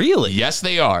 off. Really? Yes,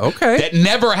 they are. Okay. That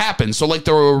never happens. So, like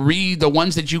the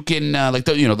ones that you can, like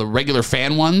the regular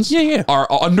fan ones, are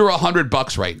under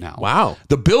 $100 right now. Wow.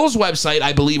 The Bills website,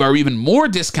 I believe, are even more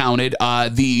discounted.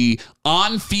 The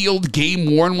on-field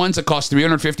game-worn ones that cost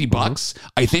 $350,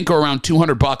 I think, are around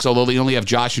 $200. Although they only have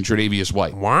Josh and Tre'Davious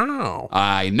White. Wow.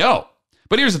 I know,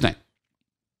 but here's the thing.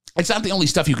 It's not the only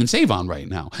stuff you can save on right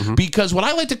now, because what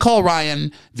I like to call,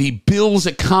 Ryan, the Bills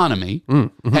economy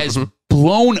has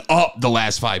blown up the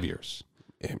last 5 years.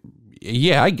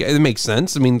 Yeah, it makes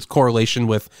sense. I mean, it's correlation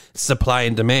with supply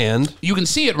and demand. You can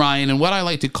see it, Ryan, in what I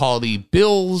like to call the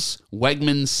Bills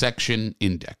Wegmans section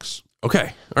index.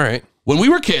 Okay, all right. When we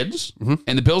were kids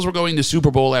and the Bills were going to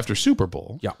Super Bowl after Super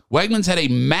Bowl, Wegmans had a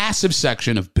massive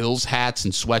section of Bills hats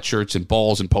and sweatshirts and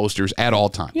balls and posters at all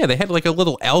times. Yeah, they had like a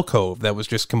little alcove that was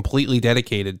just completely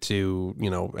dedicated to,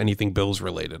 anything Bills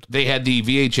related. They had the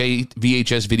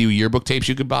VHS video yearbook tapes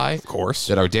you could buy. Of course.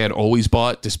 That our dad always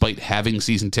bought despite having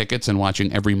season tickets and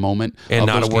watching every moment and of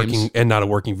not those games. And not a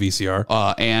working VCR.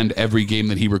 And every game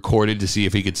that he recorded to see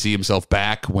if he could see himself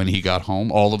back when he got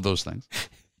home. All of those things.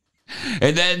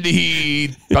 And then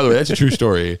by the way, that's a true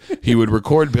story. He would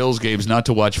record Bills games not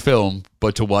to watch film,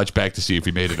 but to watch back to see if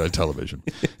he made it on television.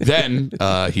 Then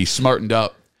he smartened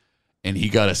up and he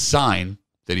got a sign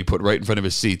that he put right in front of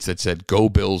his seats that said, "Go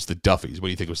Bills, the Duffys." What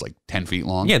do you think? It was like 10 feet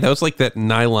long? Yeah, that was like that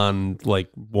nylon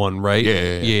one, right?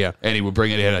 Yeah. And he would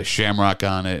bring it, had a shamrock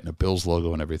on it and a Bills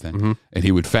logo and everything. And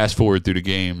he would fast forward through the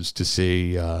games to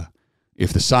see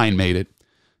if the sign made it.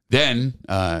 Then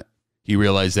he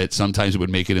realized that sometimes it would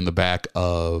make it in the back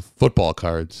of football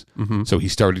cards. So he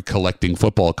started collecting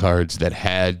football cards that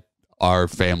had our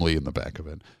family in the back of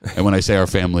it. And when I say our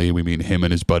family, we mean him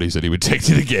and his buddies that he would take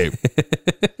to the game.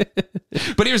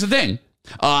 But here's the thing.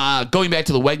 Going back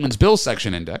to the Wegmans Bills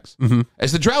section index,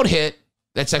 as the drought hit,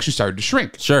 that section started to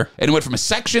shrink. Sure. And it went from a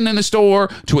section in the store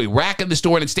to a rack in the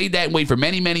store, and it stayed that way for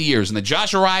many, many years. And then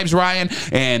Josh arrives, Ryan,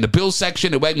 and the Bills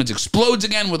section at Wegmans explodes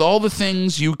again with all the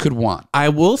things you could want. I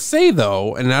will say,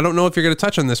 though, and I don't know if you're going to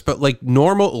touch on this, but like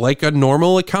a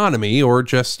normal economy or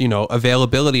just,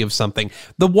 availability of something,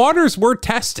 the waters were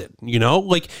tested,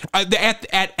 like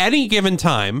at any given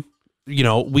time.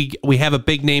 We have a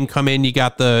big name come in. You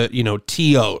got the,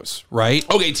 TOs, right?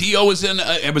 Okay, TO was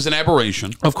it was an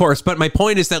aberration. Of course, but my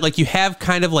point is that like you have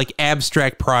kind of like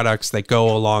abstract products that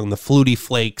go along the Flutie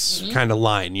Flakes kind of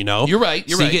line, You're right.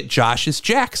 You get Josh's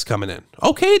Jacks coming in.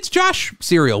 Okay, it's Josh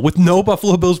cereal with no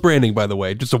Buffalo Bills branding, by the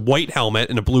way. Just a white helmet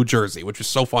and a blue jersey, which is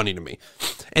so funny to me.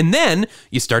 And then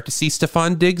you start to see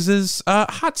Stephon Diggs's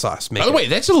hot sauce making. By the way,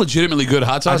 that's a legitimately good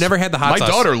hot sauce. I've never had the hot sauce.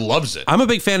 My daughter loves it. I'm a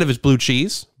big fan of his blue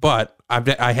cheese, but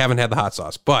I haven't had the hot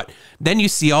sauce. But then you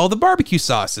see all the barbecue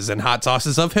sauces and hot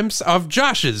sauces of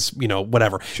Josh's,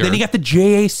 whatever. Sure. Then you got the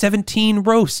JA-17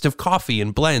 roast of coffee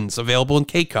and blends available in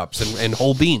K-cups and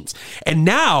whole beans. And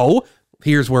now,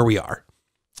 here's where we are.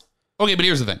 Okay, but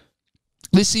here's the thing.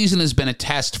 This season has been a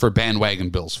test for bandwagon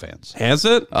Bills fans. Has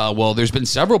it? Well, there's been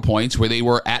several points where they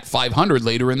were at 500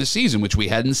 later in the season, which we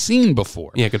hadn't seen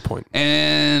before. Yeah, good point.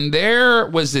 And there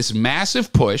was this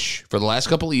massive push for the last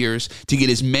couple of years to get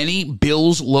as many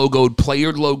Bills logoed,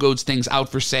 player logoed things out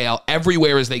for sale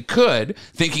everywhere as they could,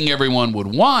 thinking everyone would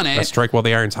want it. Let's strike while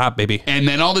the iron's hot, baby. And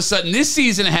then all of a sudden this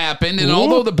season happened, and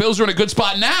although the Bills are in a good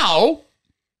spot now,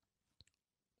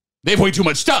 they have way too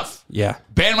much stuff. Yeah.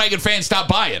 Bandwagon fans stop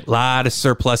buying. A lot of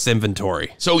surplus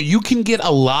inventory. So you can get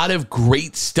a lot of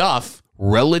great stuff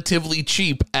relatively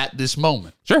cheap at this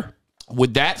moment. Sure.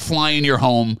 Would that fly in your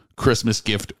home Christmas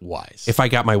gift wise? If I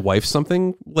got my wife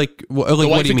something, like the what wife do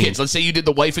you and mean? kids. Let's say you did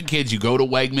the wife and kids. You go to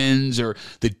Wegmans or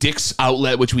the Dick's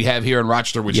outlet, which we have here in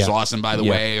Rochester, which is awesome, by the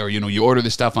way. Or, you order the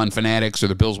stuff on Fanatics or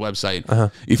the Bills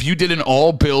website. If you did an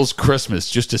all Bills Christmas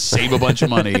just to save a bunch of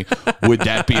money, would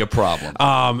that be a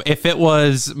problem? If it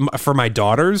was for my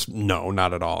daughters, no,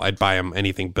 not at all. I'd buy them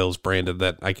anything Bills branded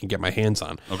that I can get my hands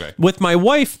on. Okay. With my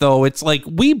wife, though, it's like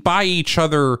we buy each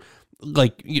other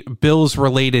like Bills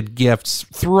related gifts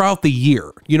throughout the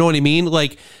year. You know what I mean?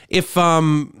 Like if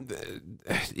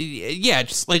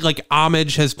just like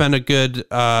Homage has been a good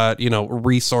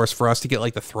resource for us to get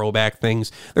like the throwback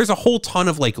things. There's a whole ton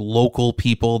of like local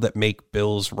people that make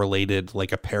Bills related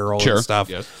like apparel and stuff.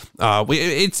 Yes.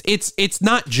 It's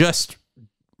not just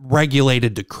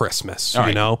regulated to Christmas,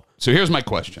 So here's my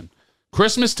question.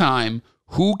 Christmas time,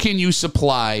 Who can you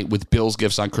supply with Bill's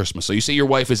gifts on Christmas? So you say your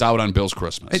wife is out on Bill's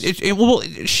Christmas. Well,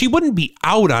 she wouldn't be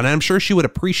out on it. I'm sure she would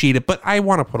appreciate it, but I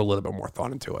want to put a little bit more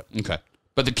thought into it. Okay.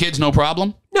 But the kids, no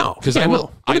problem? No. Because I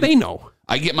will. What do they know?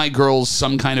 I get my girls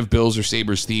some kind of Bills or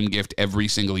Sabres theme gift every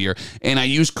single year. And I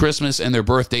use Christmas and their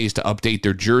birthdays to update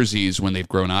their jerseys when they've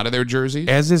grown out of their jerseys.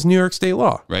 As is New York State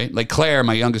law. Right? Like Claire,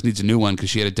 my youngest, needs a new one because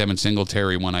she had a Devin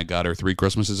Singletary one I got her 3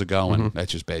 Christmases ago, and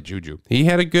that's just bad juju. He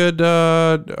had a good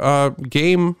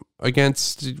game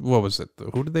against, what was it?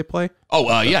 Who did they play?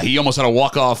 Oh, yeah. He almost had a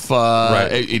walk-off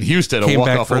in Houston. Came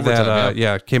back for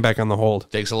that. Came back on the hold.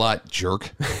 Thanks a lot,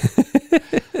 jerk.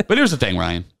 But here's the thing,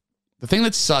 Ryan. The thing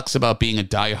that sucks about being a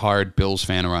diehard Bills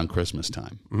fan around Christmas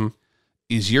time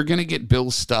is you're going to get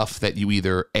Bills stuff that you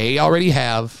either A, already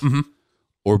have,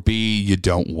 or B, you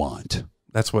don't want.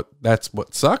 That's what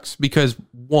sucks, because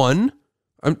one,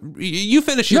 you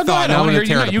finish your thought, and I'm going to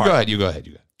tear it apart. You go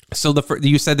ahead. So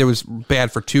you said there was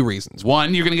bad for 2 reasons.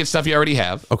 1, you're going to get stuff you already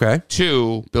have. Okay.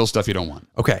 2, Bill stuff you don't want.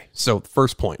 Okay. So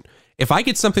first point, if I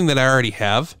get something that I already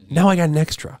have, now I got an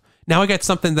extra. Now I got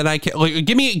something that I can, like,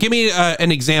 give me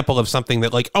an example of something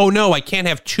that, like, oh no, I can't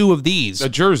have 2 of these. A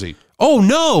jersey. Oh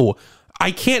no,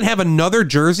 I can't have another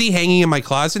jersey hanging in my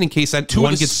closet in case that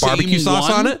one gets barbecue sauce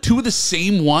on it. 2 of the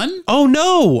same one? Oh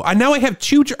no! Now I have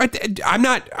 2.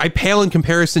 I pale in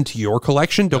comparison to your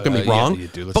collection. Don't get me wrong. Yeah, you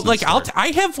do. But like, I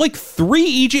have like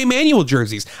 3 EJ Manuel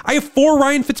jerseys. I have 4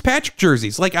 Ryan Fitzpatrick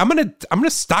jerseys. Like, I'm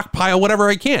gonna stockpile whatever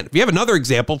I can. If you have another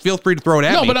example, feel free to throw it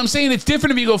at me. No, but I'm saying it's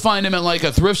different if you go find them at like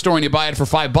a thrift store and you buy it for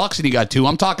 $5 and you got 2.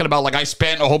 I'm talking about like I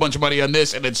spent a whole bunch of money on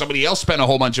this and then somebody else spent a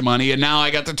whole bunch of money and now I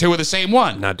got the 2 of the same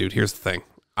one. Nah, dude. Here's the thing.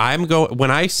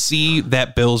 When I see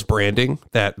that Bills branding,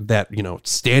 that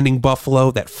standing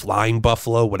buffalo, that flying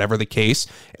buffalo, whatever the case,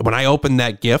 when I open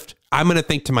that gift, I'm going to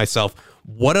think to myself,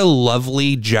 what a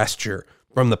lovely gesture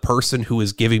from the person who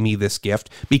is giving me this gift,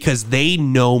 because they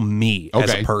know me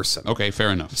as a person. Okay, fair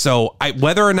enough. So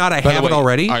whether or not I have it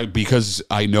already, because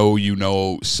I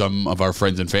know some of our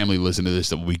friends and family listen to this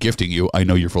that will be gifting you. I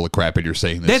know you're full of crap and you're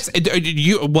saying this.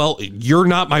 You're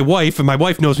not my wife, and my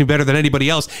wife knows me better than anybody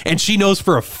else, and she knows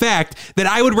for a fact that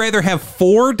I would rather have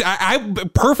 4. I'm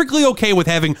perfectly okay with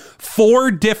having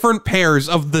 4 different pairs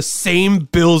of the same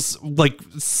Bills like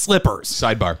slippers.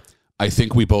 Sidebar. I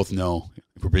think we both know,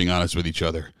 if we're being honest with each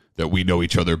other, that we know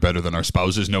each other better than our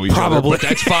spouses know each other. But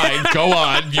that's fine. Go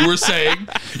on. You were saying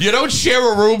you don't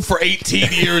share a room for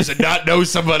 18 years and not know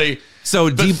somebody.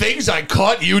 So things I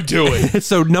caught you doing.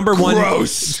 So number 1,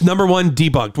 gross. Number 1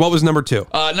 debunked. What was number 2?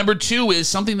 Number 2 is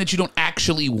something that you don't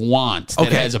actually want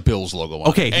that has a Bills logo on it.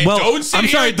 Okay, and I'm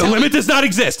sorry, the limit does not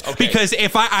exist. Okay. Because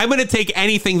if I'm going to take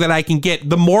anything that I can get,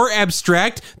 the more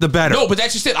abstract, the better. No, but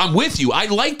that's just it. I'm with you. I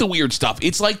like the weird stuff.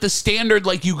 It's like the standard,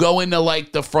 like you go into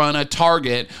like the front of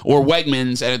Target or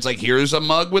Wegmans, and it's like, here's a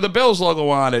mug with a Bills logo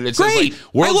on it. It says like,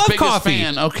 world's biggest coffee.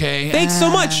 Fan. Okay. Thanks so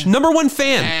much. Number 1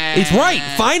 fan. It's right.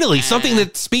 Finally, something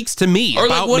that speaks to me. Or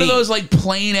like one of those like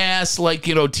plain ass like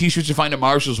t-shirts you find at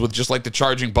Marshall's with just like the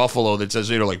charging buffalo that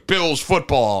says like Bills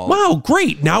football. Wow,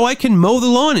 great! Now I can mow the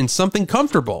lawn in something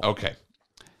comfortable. Okay,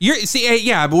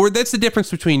 but that's the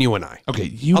difference between you and I.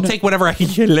 Okay, I'll take whatever I can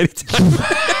get at any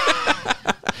time.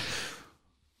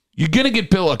 You're gonna get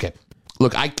Bill. Okay.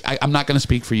 Look, I'm not going to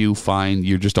speak for you. Fine,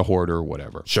 you're just a hoarder or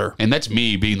whatever. Sure, and that's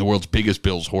me being the world's biggest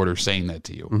Bills hoarder saying that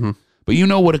to you. Mm-hmm. But you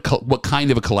know what kind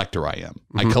of a collector I am.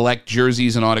 Mm-hmm. I collect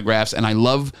jerseys and autographs, and I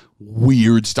love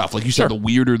weird stuff. Like you said, the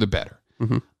weirder the better.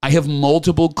 Mm-hmm. I have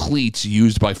multiple cleats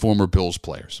used by former Bills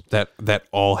players. That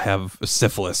all have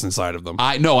syphilis inside of them.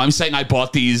 I'm saying I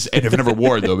bought these and have never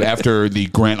worn them after the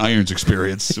Grant Irons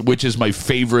experience, which is my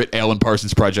favorite Alan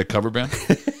Parsons Project cover band.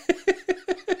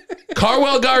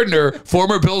 Carwell Gardner,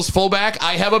 former Bills fullback.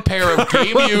 I have a pair of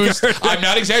game-used. I'm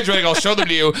not exaggerating. I'll show them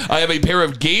to you. I have a pair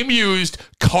of game-used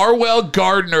Carwell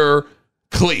Gardner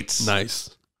cleats.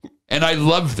 Nice. And I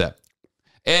love them.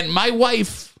 And my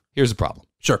wife, here's the problem.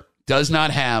 Sure. Does not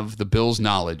have the Bills'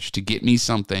 knowledge to get me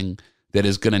something that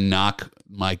is going to knock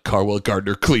my Carwell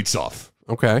Gardner cleats off.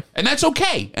 Okay. And that's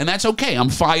okay.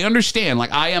 I understand.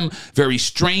 Like, I am very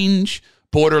strange,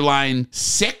 borderline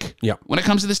sick when it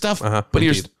comes to this stuff. But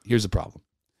here's the problem.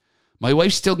 My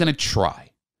wife's still going to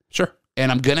try. Sure.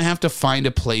 And I'm going to have to find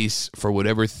a place for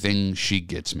whatever thing she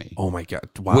gets me. Oh, my God.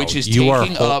 Wow. Which is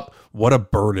taking up... What a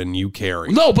burden you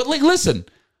carry. No, but like, listen.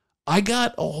 I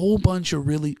got a whole bunch of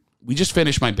we just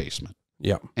finished my basement.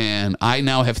 Yeah. And I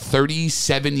now have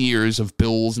 37 years of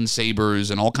Bills and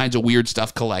Sabres and all kinds of weird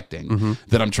stuff collecting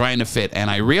that I'm trying to fit. And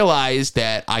I realized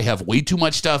that I have way too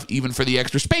much stuff even for the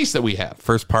extra space that we have.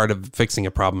 First part of fixing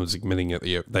a problem is admitting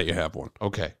that you have one.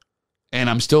 Okay. And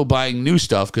I'm still buying new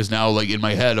stuff because now, like, in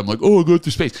my head, I'm like, oh, I got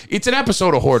the space. It's an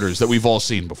episode of Hoarders that we've all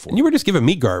seen before. And you were just giving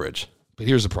me garbage. But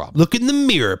here's the problem. Look in the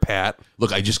mirror, Pat.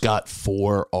 Look, I just got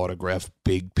 4 autographed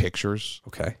big pictures.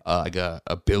 Okay. I got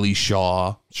a Billy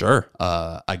Shaw. Sure.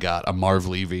 I got a Marv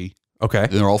Levy. Okay.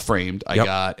 They're all framed.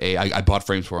 I bought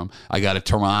frames for them. I got a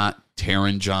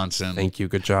Taron Johnson. Thank you.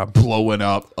 Good job. Blowing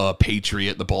up a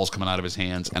Patriot. The ball's coming out of his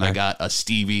hands. Okay. And I got a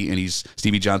Stevie, and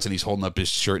Stevie Johnson. He's holding up his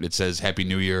shirt, and it says Happy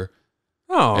New Year.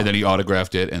 Oh. And then he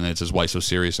autographed it, and then it says "Why so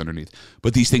serious" underneath.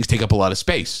 But these things take up a lot of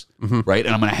space, right?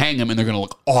 And I'm going to hang them, and they're going to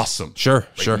look awesome. Sure,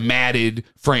 like sure. Matted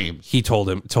frames. He told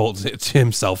it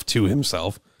to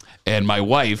himself. And my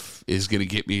wife is going to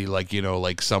get me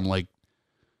some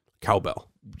cowbell.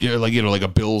 Yeah, like a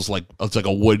Bills, it's like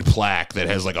a wood plaque that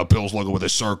has like a Bills logo with a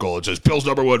circle. It says Bills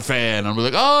 #1 fan. I'm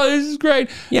like, oh, this is great.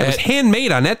 Yeah, it was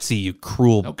handmade on Etsy, you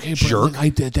cruel jerk.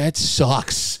 That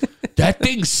sucks. That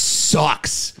thing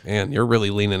sucks. Man, you're really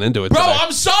leaning into it Bro, today.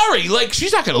 I'm sorry. Like,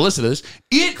 she's not going to listen to this.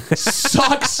 It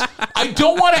sucks. I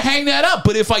don't want to hang that up.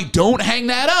 But if I don't hang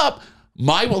that up,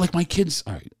 my kids.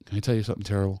 All right, can I tell you something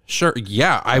terrible? Sure.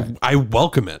 Yeah, I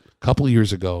welcome it. A couple of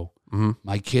years ago,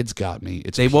 my kids got me.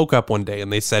 They woke up one day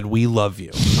and they said, "We love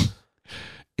you."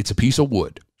 It's a piece of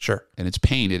wood. Sure. And it's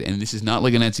painted. And this is not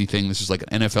like an Etsy thing. This is like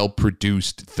an NFL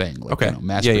produced thing. Like, okay.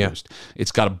 Mass produced. Yeah.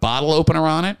 It's got a bottle opener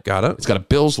on it. Got it. It's got a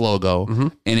Bills logo.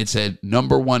 And it said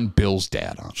 #1 Bills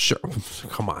dad on it. Sure.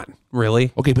 Come on.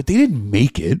 Really? Okay, but they didn't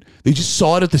make it. They just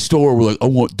saw it at the store. We're like, I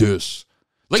want this.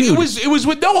 Like, dude, it was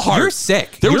with no heart. You're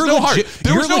sick. There was no heart.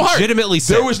 There was no heart. Legitimately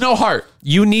sick. There was no heart.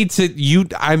 You need to. You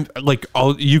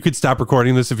could stop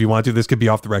recording this if you want to. This could be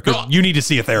off the record. No, you need to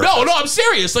see a therapist. No, I'm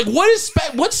serious. Like,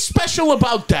 what's special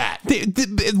about that?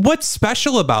 What's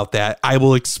special about that? I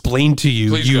will explain to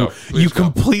you. You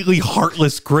completely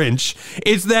heartless Grinch.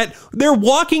 Is that they're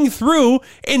walking through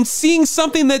and seeing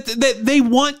something that they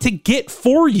want to get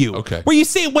for you. Okay. Where you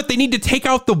say what they need to take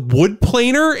out the wood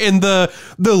planer and the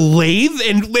lathe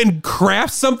and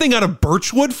craft something out of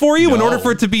birchwood for you in order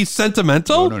for it to be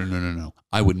sentimental. No.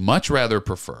 I would much rather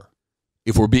prefer,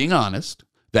 if we're being honest,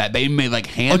 that they may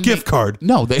hand a gift card.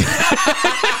 No, they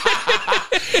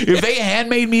if they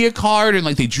handmade me a card and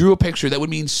they drew a picture, that would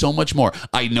mean so much more.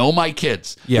 I know my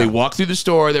kids. Yeah. They walked through the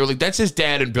store. They were like, "That's his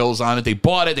dad and Bill's on it." They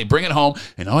bought it. They bring it home,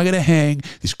 and now I got to hang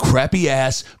this crappy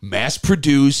ass, mass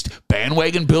produced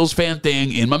bandwagon Bills fan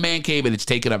thing in my man cave, and it's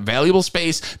taking up valuable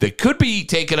space that could be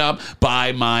taken up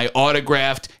by my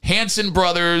autographed Hanson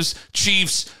Brothers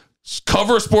Chiefs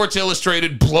cover of Sports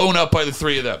Illustrated, blown up by the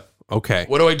 3 of them. Okay.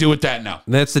 What do I do with that now?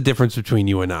 That's the difference between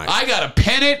you and I. I got a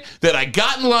pennant that I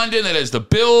got in London that has the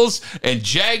Bills and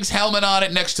Jags helmet on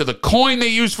it next to the coin they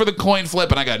use for the coin flip,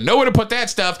 and I got nowhere to put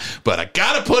that stuff, but I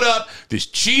got to put up this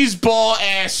cheeseball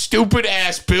ass, stupid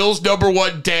ass Bills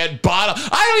 #1 dad bottle.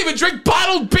 I don't even drink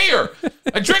bottled beer.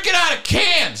 I drink it out of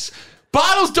cans.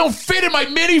 Bottles don't fit in my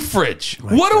mini fridge.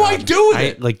 What do I do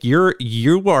with it?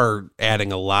 You are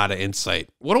adding a lot of insight.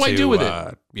 What do I do with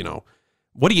it?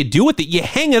 What do you do with it? You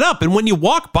hang it up, and when you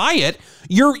walk by it,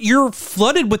 you're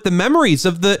flooded with the memories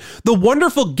of the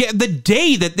wonderful the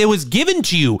day that it was given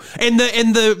to you, and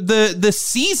the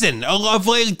season of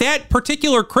that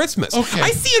particular Christmas. Okay. I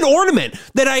see an ornament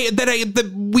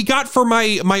that we got for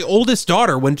my oldest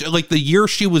daughter when the year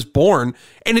she was born,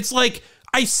 and it's like,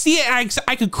 I see it.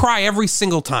 I could cry every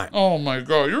single time. Oh my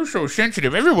God, you're so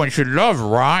sensitive. Everyone should love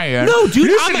Ryan. No, dude,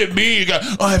 listen to me. You go,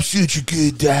 I'm such a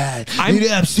good dad.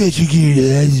 I'm such a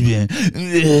good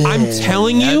husband. I'm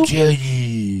telling you,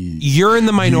 you're in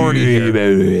the minority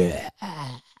here.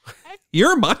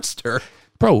 You're a monster,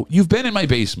 bro. You've been in my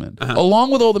basement,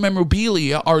 along with all the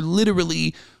memorabilia. Are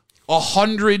literally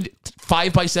 100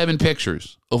 5x7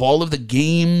 pictures of all of the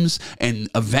games and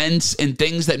events and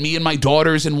things that me and my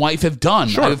daughters and wife have done.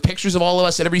 Sure. I have pictures of all of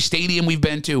us at every stadium we've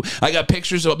been to. I got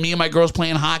pictures of me and my girls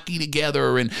playing hockey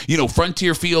together, and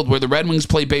Frontier Field where the Red Wings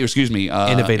play Bay.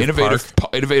 Innovative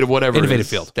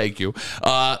Field. Thank you.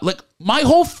 My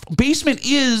whole basement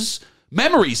is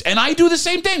memories, and I do the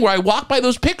same thing where I walk by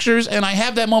those pictures and I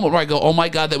have that moment where I go, "Oh my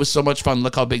God, that was so much fun!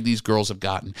 Look how big these girls have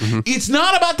gotten." It's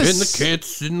not about the and the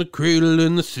cats in the cradle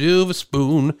and the silver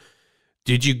spoon.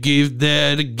 Did you give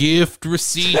that a gift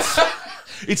receipt?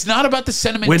 It's not about the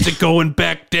sentiment. When's it going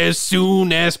back as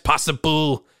soon as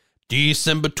possible?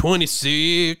 December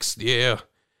 26th, yeah.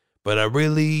 But I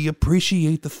really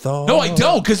appreciate the thought. No, I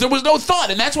don't, because there was no thought,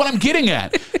 and that's what I'm getting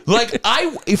at.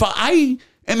 If I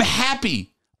am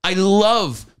happy, I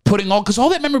love putting because all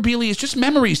that memorabilia is just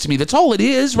memories to me. That's all it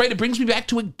is, right? It brings me back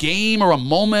to a game or a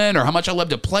moment or how much I love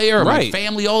to play or my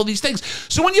family, all of these things.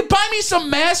 So when you buy me some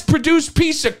mass-produced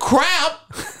piece of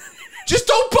crap, Just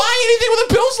don't buy anything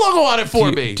with a Bills logo on it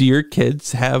for me. Do your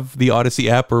kids have the Odyssey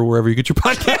app or wherever you get your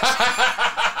podcast?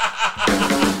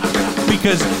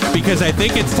 Because I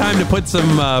think it's time to put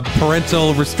some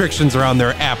parental restrictions around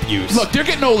their app use. Look, they're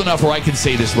getting old enough where I can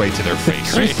say this right to their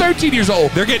face. They're 13 years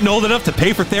old. They're getting old enough to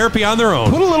pay for therapy on their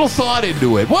own. Put a little thought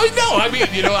into it. Well, no, I mean,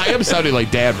 I am sounding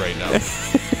like Dad right now.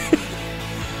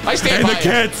 I stand by the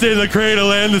cat's in the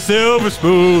cradle and the silver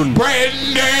spoon.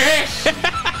 Brandy!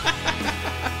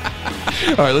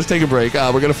 All right, let's take a break.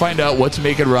 We're going to find out what's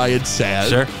making Ryan sad.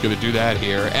 Sure. Going to do that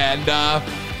here. And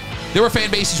there are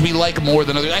fan bases we like more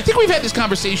than others. I think we've had this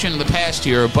conversation in the past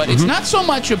here, but it's not so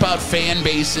much about fan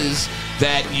bases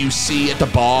that you see at the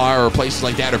bar or places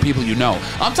like that or people you know.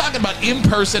 I'm talking about in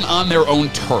person on their own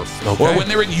turf or when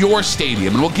they're in your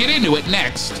stadium. And we'll get into it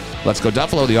next. Let's go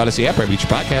Duffalo, the Odyssey app, wherever you get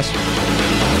your podcast.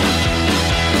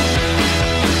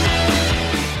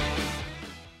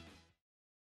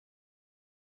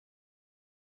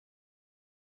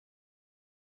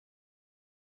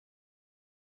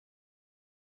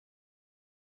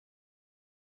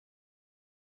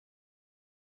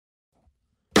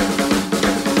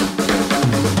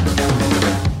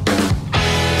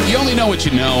 Know what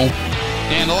you know,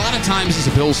 and a lot of times as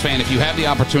a Bills fan, if you have the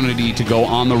opportunity to go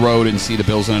on the road and see the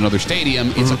Bills in another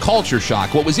stadium, it's a culture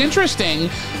shock. What was interesting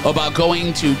about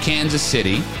going to Kansas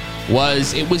City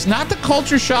was it was not the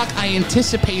culture shock I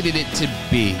anticipated it to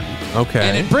be. Okay.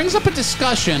 And it brings up a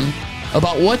discussion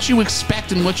about what you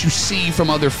expect and what you see from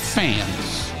other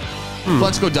fans.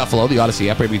 Let's go Duffalo, the Odyssey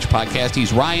app, Beach podcast.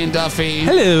 He's Ryan Duffy.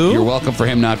 Hello. You're welcome for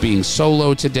him not being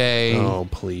solo today. Oh,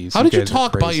 please. How did you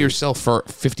talk by yourself for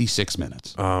 56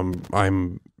 minutes?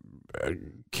 I'm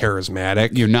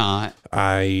charismatic. You're not.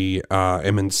 I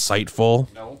am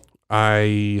insightful. No.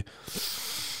 I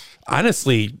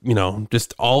honestly,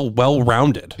 just all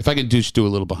well-rounded. If I could just do a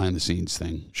little behind-the-scenes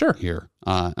thing. Sure. Here.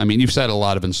 I mean, you've said a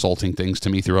lot of insulting things to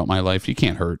me throughout my life. You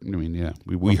can't hurt. I mean, yeah,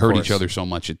 we hurt each other so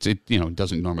much. It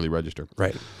doesn't normally register.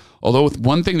 Right. Although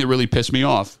one thing that really pissed me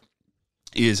off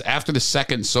is after the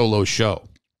second solo show,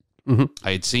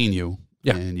 I had seen you,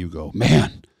 and you go,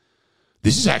 man,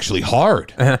 this is actually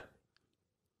hard. A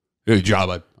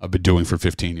job I've been doing for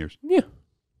 15 years. Yeah.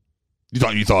 You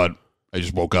thought I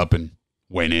just woke up and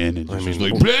went in and just was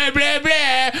like, blah, blah,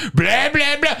 blah, blah,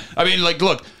 blah, blah. I mean, like,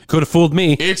 look. Could have fooled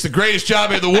me. It's the greatest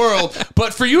job in the world.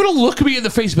 But for you to look me in the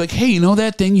face and be like, hey, you know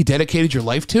that thing you dedicated your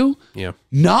life to? Yeah.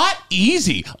 Not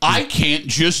easy. I can't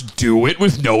just do it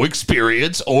with no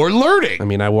experience or learning. I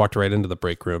mean, I walked right into the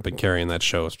break room. Been carrying that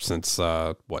show since,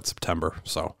 September.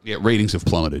 So yeah, ratings have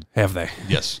plummeted. Have they?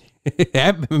 Yes.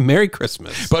 Merry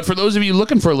Christmas. But for those of you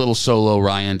looking for a little solo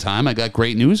Ryan time, I got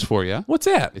great news for you. What's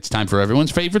that? It's time for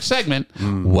everyone's favorite segment,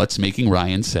 What's Making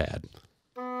Ryan Sad?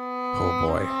 Oh,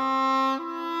 boy.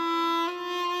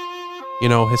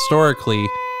 Historically,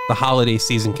 the holiday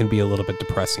season can be a little bit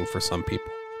depressing for some people.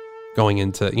 Going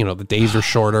into, the days are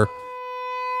shorter.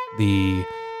 The,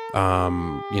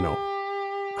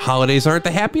 holidays aren't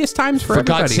the happiest times for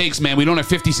everybody. For God's sakes, man, we don't have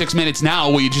 56 minutes now.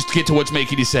 Will you just get to what's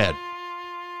making you sad?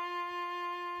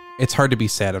 It's hard to be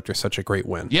sad after such a great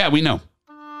win. Yeah, we know.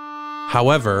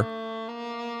 However,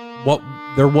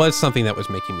 there was something that was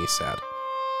making me sad.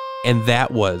 And that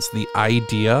was the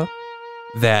idea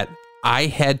that I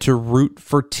had to root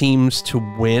for teams to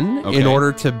win in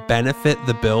order to benefit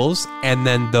the Bills, and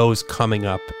then those coming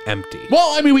up empty.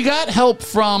 Well, I mean, we got help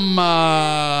from...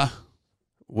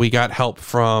 We got help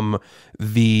from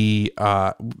the...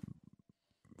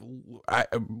 I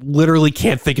literally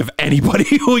can't think of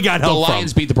anybody who we got help from. The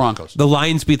Lions beat the Broncos. The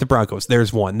Lions beat the Broncos.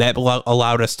 There's one. That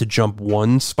allowed us to jump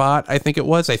one spot, I think it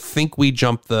was. I think we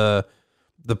jumped the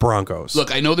Broncos.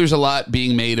 Look, I know there's a lot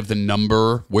being made of the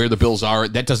number where the Bills are.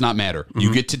 That does not matter.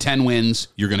 You get to 10 wins,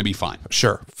 you're going to be fine.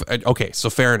 Sure. Okay, so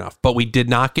fair enough. But we did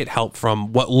not get help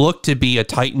from what looked to be a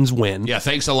Titans win. Yeah,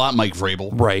 thanks a lot, Mike Vrabel.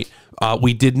 Right.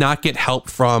 We did not get help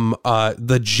from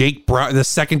the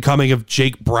second coming of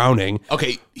Jake Browning.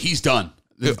 Okay, he's done.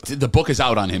 The book is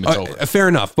out on him. It's over. Fair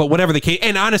enough. But whatever the case,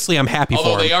 and honestly, I'm happy for him.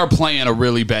 Although they are playing a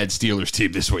really bad Steelers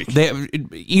team this week.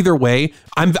 Either way,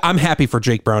 I'm happy for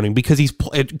Jake Browning because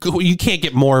you can't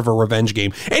get more of a revenge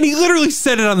game. And he literally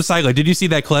said it on the sideline. Did you see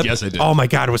that clip? Yes, I did. Oh my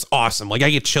God, it was awesome. Like,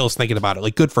 I get chills thinking about it.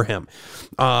 Like, good for him.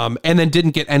 And then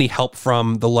didn't get any help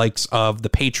from the likes of the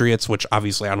Patriots, which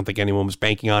obviously I don't think anyone was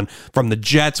banking on, from the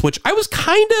Jets, which I was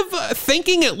kind of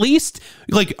thinking at least,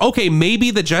 like, okay,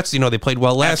 maybe the Jets, they played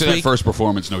well last week. After that first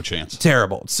performance, no chance.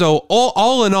 Terrible. So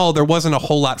all in all, there wasn't a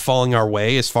whole lot falling our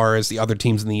way as far as the other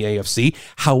teams in the AFC.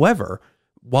 However,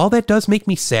 while that does make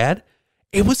me sad,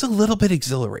 it was a little bit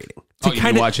exhilarating. You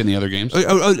been watching the other games?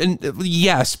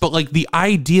 Yes, but like the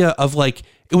idea of like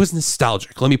It was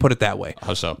nostalgic. Let me put it that way.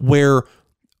 How so? Where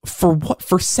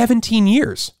for 17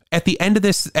 years at the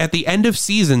end of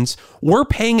seasons, we're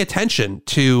paying attention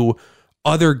to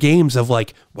other games of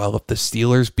like, well, if the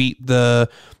Steelers beat the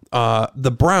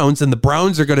Browns, and the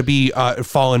Browns are going to be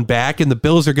falling back, and the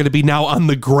Bills are going to be now on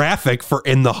the graphic for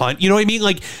in the hunt. You know what I mean?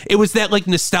 Like, it was that like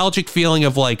nostalgic feeling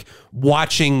of like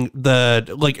watching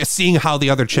seeing how the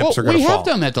other chips are going to fall. We have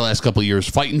done that the last couple of years,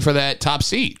 fighting for that top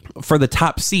seed. For the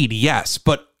top seed, yes,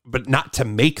 but not to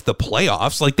make the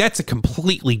playoffs. Like, that's a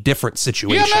completely different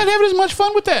situation. Yeah, I'm not having as much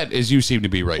fun with that as you seem to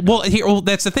be right now. Well,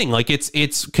 that's the thing. Like,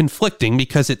 it's conflicting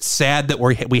because it's sad that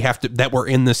we're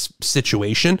in this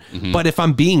situation. Mm-hmm. But if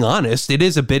I'm being honest, it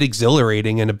is a bit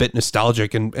exhilarating and a bit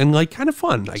nostalgic and like kind of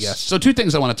fun, I guess. So 2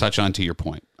 things I want to touch on to your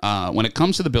point. When it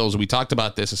comes to the Bills, we talked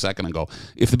about this a second ago.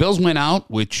 If the Bills win out,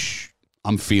 which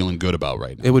I'm feeling good about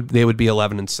right now. They would be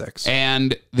 11-6.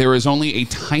 And there is only a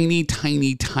tiny,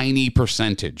 tiny, tiny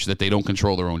percentage that they don't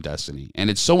control their own destiny. And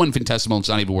it's so infinitesimal, it's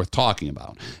not even worth talking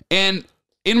about. And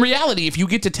in reality, if you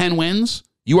get to 10 wins,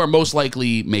 you are most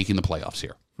likely making the playoffs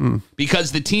here.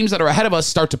 Because the teams that are ahead of us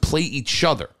start to play each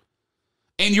other.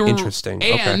 And Interesting.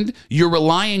 And you're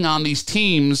relying on these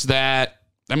teams that,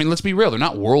 I mean, let's be real, they're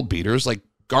not world beaters. Like,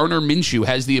 Gardner Minshew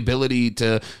has the ability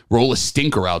to roll a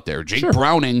stinker out there. Jake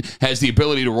Browning has the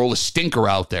ability to roll a stinker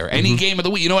out there. Any game of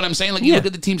the week. You know what I'm saying? Like, you look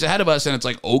at the teams ahead of us, and it's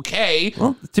like, okay.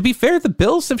 Well, to be fair, the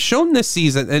Bills have shown this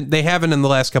season, and they haven't in the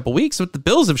last couple of weeks, but the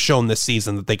Bills have shown this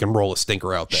season that they can roll a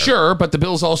stinker out there. Sure, but the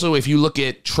Bills also, if you look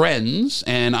at trends,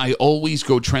 and I always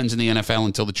go trends in the NFL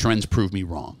until the trends prove me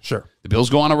wrong. Sure. The Bills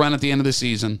go on a run at the end of the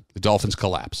season. The Dolphins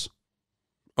collapse.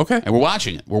 Okay. And we're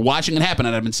watching it. We're watching it happen.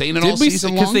 And I've been saying it all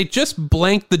season long. Because they just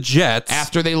blanked the Jets.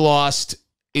 After they lost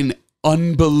in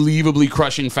unbelievably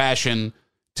crushing fashion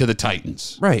to the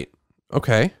Titans. Right.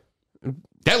 Okay.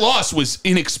 That loss was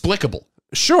inexplicable.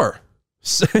 Sure.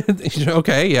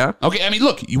 Okay, yeah. Okay, I mean,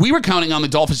 look, we were counting on the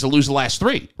Dolphins to lose the last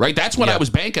 3, right? That's what I was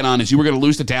banking on, is you were going to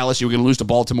lose to Dallas, you were going to lose to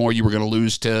Baltimore, you were going to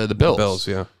lose to the Bills. The Bills,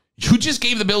 yeah. You just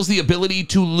gave the Bills the ability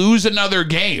to lose another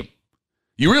game.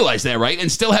 You realize that, right?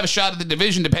 And still have a shot at the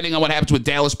division depending on what happens with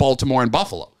Dallas, Baltimore, and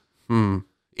Buffalo. There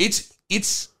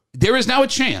is now a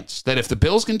chance that if the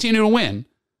Bills continue to win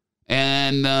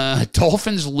and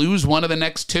Dolphins lose one of the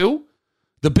next 2,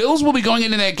 the Bills will be going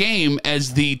into that game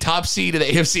as the top seed of the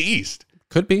AFC East.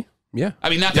 Could be, yeah. I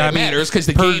mean, not that it matters because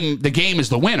the game is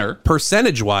the winner.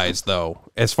 Percentage-wise, though,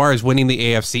 as far as winning the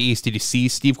AFC East, did you see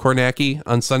Steve Kornacki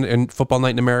on Sunday and Football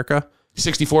Night in America?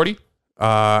 60-40?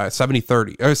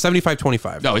 70-30 or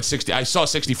 75-25. No, it's 60. I saw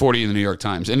 60-40 in the New York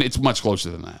Times, and it's much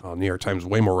closer than that. Oh, New York Times is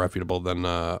way more reputable than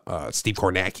Steve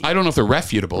Kornacki. I don't know if they're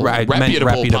reputable. Right,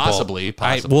 reputable. Possibly.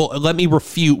 Well, let me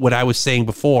refute what I was saying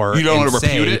before. You don't want to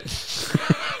refute it?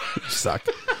 You suck.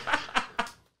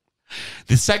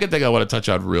 The second thing I want to touch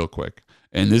on real quick,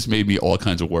 and this made me all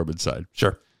kinds of warm inside.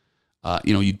 Sure.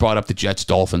 You brought up the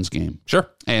Jets-Dolphins game. Sure.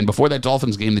 And before that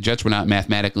Dolphins game, the Jets were not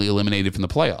mathematically eliminated from the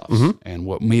playoffs. Mm-hmm. And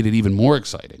what made it even more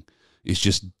exciting is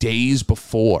just days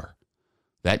before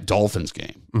that Dolphins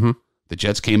game, the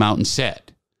Jets came out and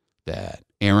said that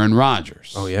Aaron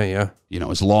Rodgers,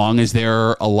 as long as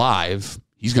they're alive,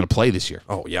 he's going to play this year.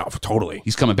 Oh, yeah, totally.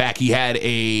 He's coming back. He had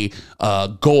a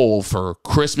goal for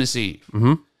Christmas Eve.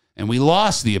 Mm-hmm. And we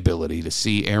lost the ability to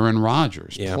see Aaron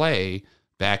Rodgers play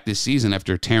back this season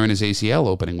after tearing his ACL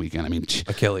opening weekend. I mean,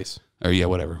 Achilles. Or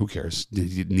whatever. Who cares?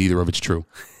 Neither of it's true.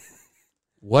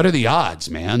 What are the odds,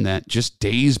 man, that just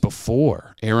days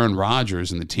before Aaron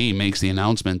Rodgers and the team makes the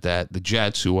announcement that the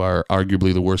Jets, who are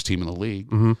arguably the worst team in the league,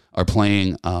 are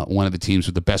playing one of the teams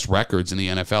with the best records in the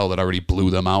NFL that already blew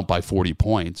them out by 40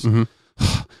 points,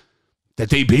 that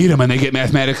they beat them and they get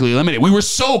mathematically eliminated. We were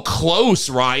so close,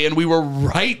 Ryan. We were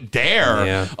right there.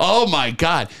 Yeah. Oh, my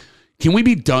God. Can we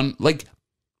be done? Like,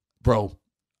 bro,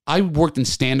 I worked in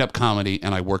stand-up comedy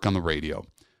and I work on the radio.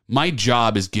 My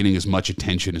job is getting as much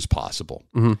attention as possible,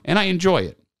 and I enjoy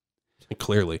it.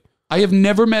 Clearly. I have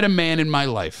never met a man in my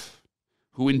life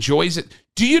who enjoys it.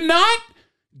 Do you not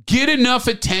get enough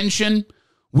attention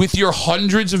with your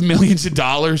hundreds of millions of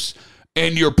dollars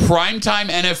and your primetime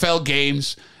NFL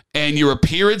games and your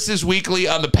appearances weekly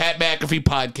on the Pat McAfee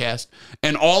podcast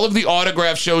and all of the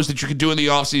autograph shows that you could do in the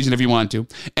offseason if you want to,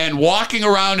 and walking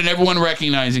around and everyone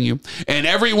recognizing you, and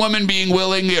every woman being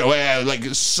willing, like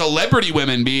celebrity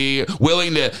women be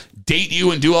willing to date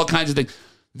you and do all kinds of things?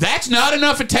 That's not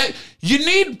enough attention. You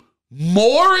need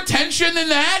more attention than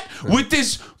that with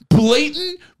this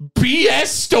blatant BS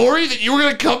story that you were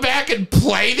going to come back and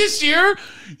play this year?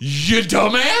 You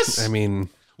dumbass. I mean,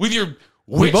 with your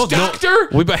witch doctor?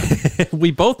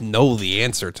 We both know the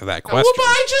answer to that question. Well, but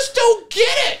I just don't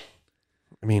get it.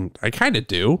 I mean, I kind of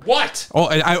do. What?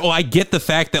 I get the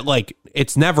fact that like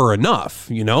it's never enough,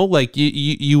 you know, like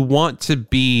you want to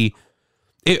be.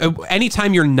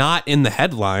 Anytime you're not in the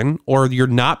headline or you're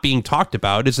not being talked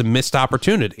about is a missed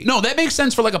opportunity. No, that makes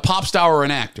sense for like a pop star or an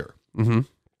actor. Mm-hmm.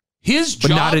 His job,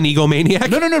 but not an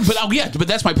egomaniac. No. But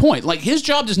that's my point. Like his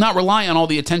job does not rely on all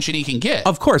the attention he can get.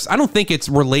 Of course, I don't think it's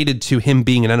related to him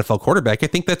being an NFL quarterback. I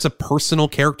think that's a personal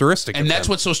characteristic, and that's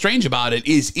what's so strange about it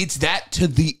is it's that to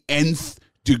the nth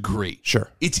degree. Sure,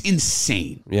 it's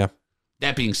insane. Yeah.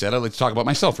 That being said, I'd like to talk about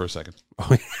myself for a second.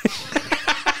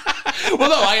 Well,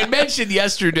 no, I had mentioned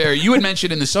yesterday, or you had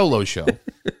mentioned in the solo show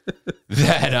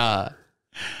that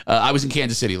I was in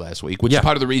Kansas City last week, which is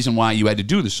part of the reason why you had to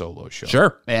do the solo show.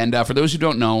 Sure. And for those who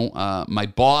don't know, my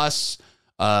boss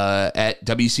at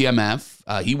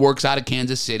WCMF, he works out of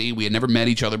Kansas City. We had never met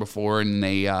each other before, and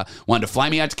they wanted to fly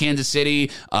me out to Kansas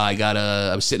City. I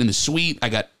was sitting in the suite. I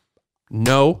got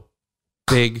no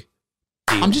big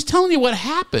deal. I'm just telling you what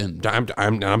happened.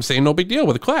 I'm saying no big deal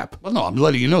with a clap. Well, no, I'm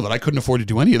letting you know that I couldn't afford to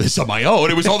do any of this on my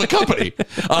own. It was all the company.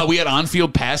 We had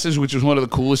on-field passes, which was one of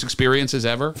the coolest experiences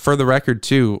ever. For the record,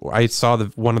 too, I saw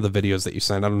one of the videos that you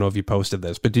sent. I don't know if you posted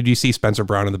this, but did you see Spencer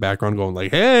Brown in the background going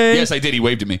like, hey? Yes, I did. He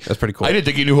waved at me. That's pretty cool. I didn't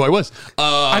think he knew who I was.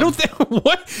 I don't think...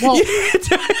 What? Well,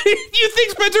 you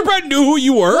think Spencer Brown knew who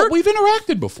you were? Well, we've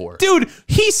interacted before. Dude,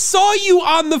 he saw you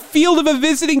on the field of a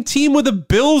visiting team with a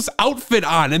Bills outfit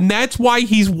on, and that's why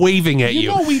he's waving at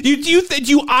you. Do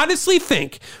you honestly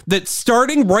think that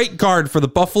starting right guard for the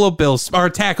Buffalo Bills, or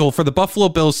tackle for the Buffalo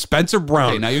Bills, Spencer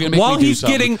Brown, now you're gonna make while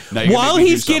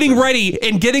he's getting ready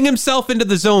and getting himself into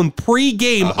the zone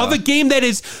pre-game of a game that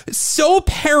is so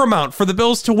paramount for the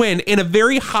Bills to win in a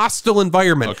very hostile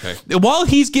environment, while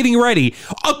he's getting ready,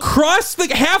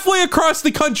 halfway across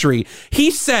the country,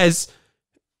 he says,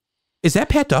 is that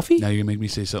Pat Duffy? Now you're going to make me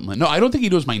say something. No, I don't think he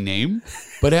knows my name.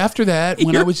 But after that,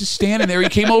 when I was just standing there, he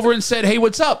came over and said, hey,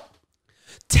 what's up?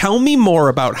 Tell me more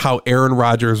about how Aaron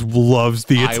Rodgers loves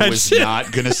the attention. I was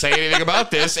not going to say anything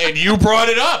about this, and you brought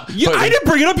it up. I didn't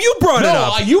bring it up. You brought it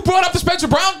up. You brought up the Spencer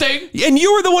Brown thing. And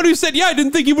you were the one who said, I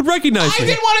didn't think you would recognize me. I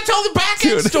didn't want to tell the back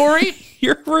end story.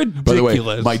 You're ridiculous. By the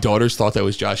way, my daughters thought that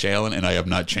was Josh Allen, and I have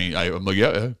not changed. I'm like,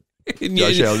 yeah.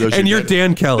 Josh Allen, and you're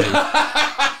Dan Kelly.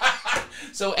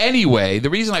 So anyway, the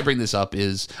reason I bring this up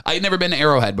is I had never been to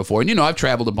Arrowhead before. And, I've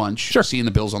traveled a bunch, seeing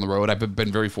the Bills on the road. I've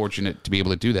been very fortunate to be able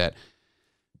to do that.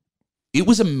 It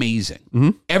was amazing. Mm-hmm.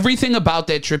 Everything about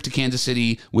that trip to Kansas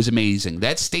City was amazing.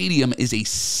 That stadium is a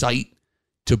sight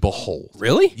to behold.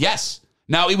 Really? Yes.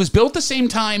 Now, it was built the same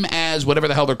time as whatever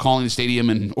the hell they're calling the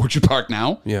stadium in Orchard Park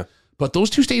now. Yeah. But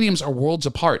those two stadiums are worlds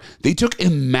apart. They took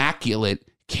immaculate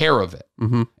care of it.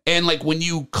 Mm-hmm. And, when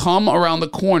you come around the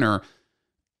corner,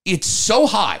 it's so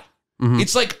high. Mm-hmm.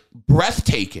 It's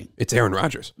breathtaking. It's Aaron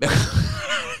Rodgers.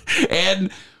 And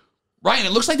Ryan,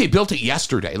 it looks like they built it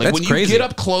yesterday. That's when you crazy. get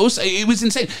up close, it was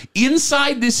insane.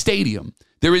 Inside this stadium,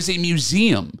 there is a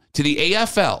museum to the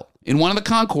AFL in one of the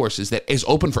concourses that is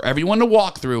open for everyone to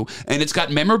walk through, and it's got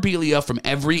memorabilia from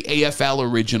every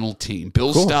AFL original team.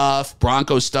 Bills stuff,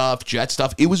 Broncos stuff, Jet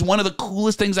stuff. It was one of the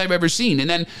coolest things I've ever seen. And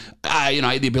then, I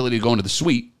had the ability to go into the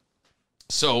suite.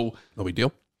 So, no big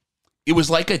deal. It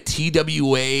was like a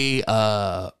TWA,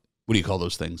 what do you call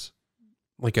those things?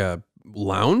 Like a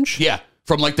lounge? Yeah,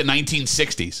 from the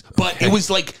 1960s. But it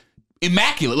was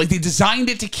immaculate. They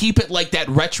designed it to keep it that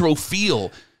retro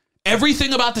feel.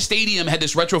 Everything about the stadium had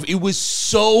this retro. It was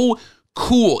so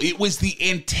cool. It was the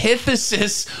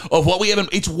antithesis of what we have.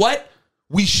 It's what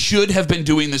we should have been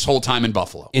doing this whole time in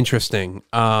Buffalo. Interesting.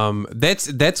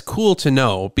 That's cool to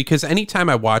know, because anytime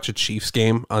I watch a Chiefs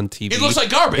game on TV, it looks like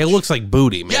garbage. It looks like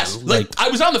booty, man. Yes, I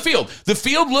was on the field. The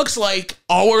field looks like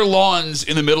our lawns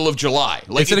in the middle of July.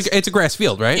 It's a grass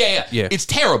field, right? Yeah. It's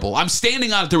terrible. I'm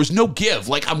standing on it. There was no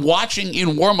give. I'm watching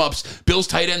in warm-ups, Bills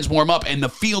tight ends warm up, and the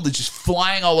field is just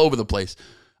flying all over the place.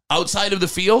 Outside of the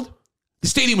field, the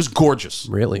stadium was gorgeous.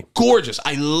 Really? Gorgeous.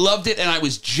 I loved it, and I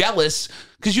was jealous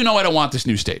because I don't want this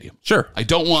new stadium. Sure. I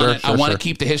don't want it. I want to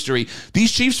keep the history.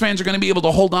 These Chiefs fans are going to be able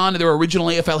to hold on to their original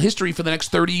AFL history for the next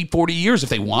 30, 40 years if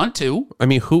they want to. I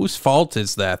mean, whose fault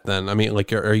is that then? I mean,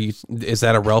 is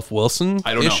that a Ralph Wilson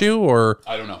issue? Or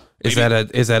I don't know. Is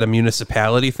that a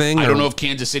municipality thing? I don't know if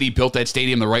Kansas City built that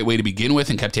stadium the right way to begin with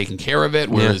and kept taking care of it,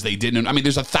 whereas they didn't. I mean,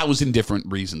 there's 1,000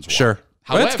 different reasons why. Sure.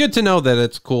 However, it's good to know that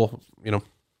it's cool,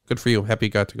 Good for you. Happy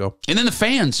you got to go. And then the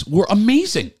fans were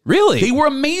amazing. Really? They were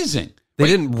amazing. They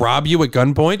didn't rob you at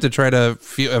gunpoint to try to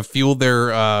fuel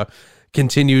their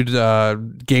continued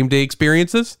game day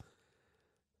experiences?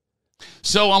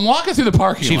 So I'm walking through the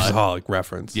parking lot. Chiefsaholic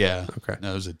reference. Yeah. Okay.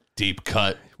 That was a deep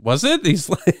cut. Was it? He's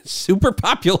like super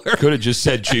popular. Could have just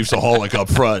said Chiefsaholic up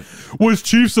front. Was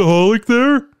Chiefsaholic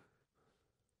there?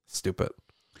 Stupid.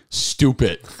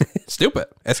 Stupid. Stupid.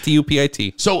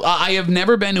 So I have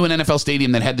never been to an NFL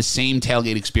stadium that had the same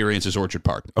tailgate experience as Orchard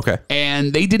Park. Okay.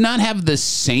 And they did not have the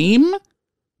same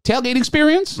tailgate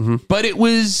experience, but it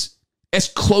was as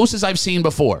close as I've seen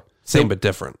before. Same but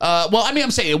different. Well, I mean,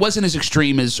 I'm saying it wasn't as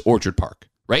extreme as Orchard Park,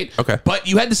 right? Okay. But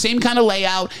you had the same kind of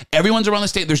layout. Everyone's around the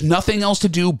stadium. There's nothing else to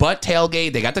do but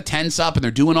tailgate. They got the tents up and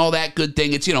they're doing all that good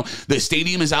thing. It's, the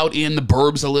stadium is out in the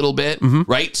burbs a little bit,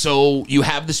 right? So you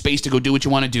have the space to go do what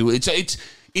you want to do. It's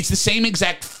the same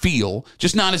exact feel,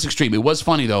 just not as extreme. It was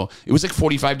funny, though. It was like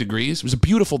 45 degrees. It was a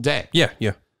beautiful day. Yeah.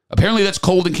 Apparently that's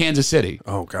cold in Kansas City.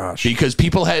 Oh, gosh. Because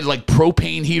people had like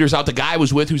propane heaters out. The guy I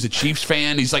was with who's a Chiefs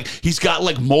fan, he's got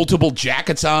like multiple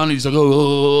jackets on. He's like,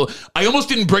 oh, I almost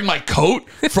didn't bring my coat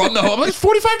from the home. Like, it's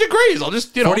 45 degrees. I'll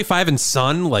just, 45 and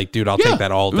sun? Like, dude, I'll take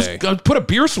that all day. Put a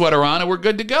beer sweater on and we're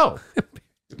good to go.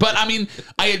 But, I mean,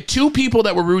 I had 2 people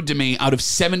that were rude to me out of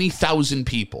 70,000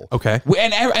 people. Okay.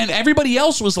 And everybody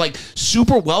else was, like,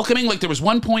 super welcoming. Like, there was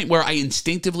one point where I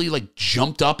instinctively, like,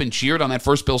 jumped up and cheered on that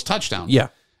first Bills touchdown. Yeah.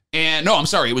 And, no, I'm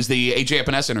sorry. It was the AJ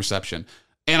Epinesa interception.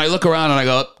 And I look around and I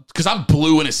go, because I'm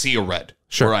blue in a sea of red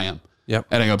where I am. Yep.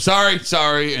 And I go,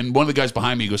 sorry. And one of the guys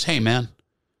behind me goes, hey, man,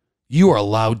 you are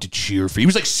allowed to cheer for. He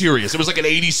was, like, serious. It was like an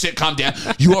 80s sitcom down.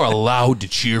 You are allowed to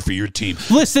cheer for your team.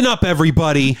 Listen up,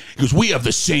 everybody. He goes, we have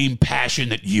the same passion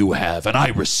that you have, and I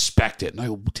respect it. And I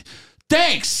go,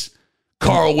 thanks,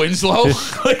 Carl Winslow.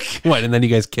 What, and then you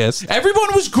guys kissed?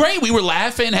 Everyone was great. We were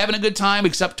laughing, having a good time,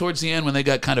 except towards the end when they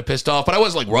got kind of pissed off. But I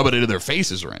wasn't, like, rubbing it in their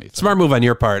faces or anything. Smart move on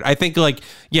your part. I think, like,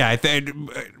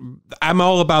 I'm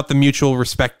all about the mutual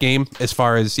respect game as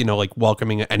far as, like,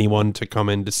 welcoming anyone to come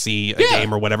in to see a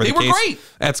game or whatever the case. They were great.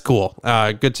 That's cool.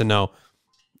 Good to know.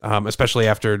 Especially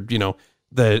after,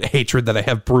 the hatred that I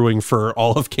have brewing for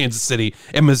all of Kansas City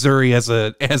and Missouri as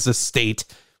a state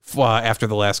after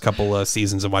the last couple of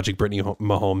seasons of watching Brittany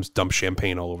Mahomes dump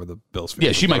champagne all over the Bills.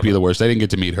 Yeah, she might be the worst. I didn't get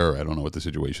to meet her. I don't know what the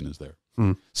situation is there.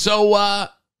 So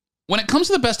when it comes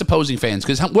to the best opposing fans,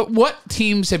 because what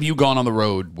teams have you gone on the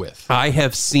road with? I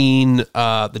have seen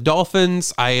the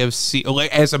Dolphins. I have seen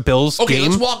as a Bills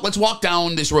game. Let's walk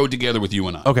down this road together with you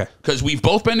and I. Okay, because we've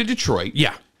both been to Detroit.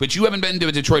 Yeah. But you haven't been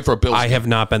to Detroit for a Bills game. I have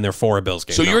not been there for a Bills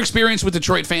game. So your experience with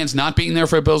Detroit fans not being there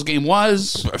for a Bills game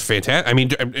was? Fantastic. I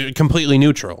mean, completely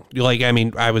neutral.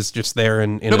 I was just there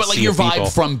in no, but like your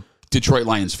vibe from Detroit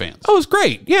Lions fans. Oh, it was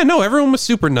great. Yeah, no, everyone was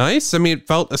super nice. I mean, it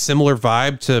felt a similar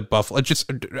vibe to Buffalo.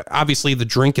 Just obviously the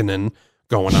drinking and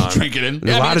going on. There's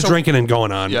a lot of drinking and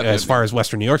going on as far as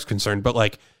Western New York's concerned. But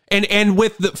like, and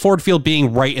with the Ford Field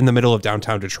being right in the middle of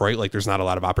downtown Detroit, like there's not a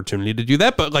lot of opportunity to do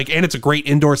that. But like, and it's a great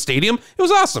indoor stadium. It was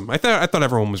awesome. I thought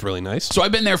everyone was really nice. So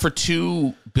I've been there for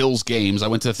 2 Bills games. I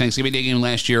went to the Thanksgiving Day game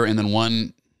last year, and then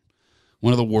one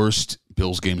of the worst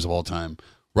Bills games of all time.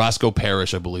 Roscoe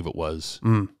Parish, I believe it was.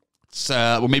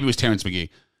 Well, maybe it was Terrence McGee.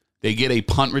 They get a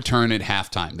punt return at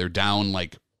halftime. They're down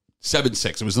like 7-6.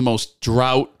 It was the most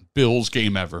drought Bills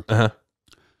game ever.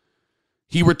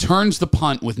 He returns the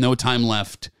punt with no time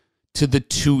left to the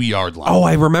 2-yard line. Oh,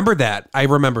 I remember that.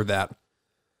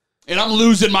 And I'm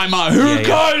losing my mind.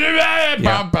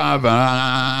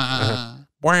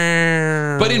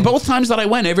 But in both times that I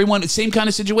went, everyone, same kind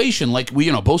of situation. Like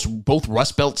we, both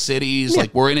Rust Belt cities,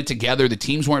 like we're in it together. The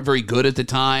teams weren't very good at the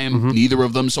time, neither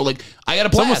of them. So like I had a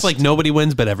blast. It's almost like nobody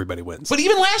wins, but everybody wins. But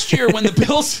even last year when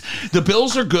the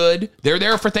Bills are good, they're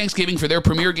there for Thanksgiving for their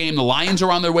premier game. The Lions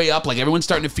are on their way up. Like everyone's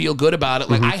starting to feel good about it.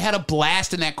 Like I had a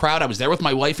blast in that crowd. I was there with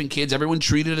my wife and kids. Everyone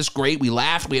treated us great. We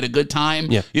laughed. We had a good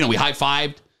time. Yeah. We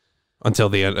high-fived.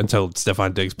 Until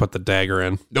Stephon Diggs put the dagger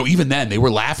in. No, even then they were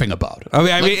laughing about it.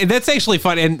 I mean that's actually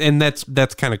fun, and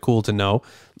that's kind of cool to know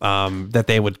that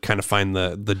they would kind of find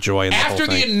the joy in the whole thing.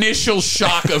 After the initial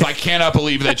shock of I cannot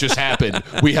believe that just happened,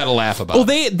 we had a laugh about it. Well,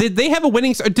 did they have a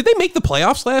winning? Did they make the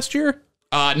playoffs last year?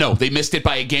 No, they missed it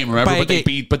by a game. Remember, they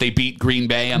beat Green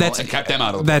Bay and kept them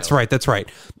out of the playoffs. That's right.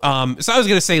 So I was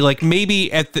gonna say, like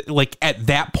maybe at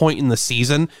that point in the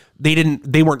season,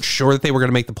 they weren't sure that they were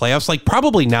gonna make the playoffs. Like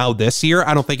probably now this year,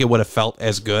 I don't think it would have felt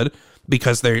as good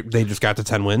because they just got to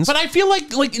 10 wins. But I feel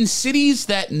like in cities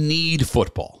that need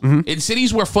football, in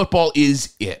cities where football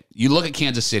is it. You look at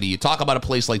Kansas City. You talk about a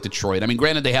place like Detroit. I mean,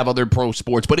 granted they have other pro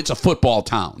sports, but it's a football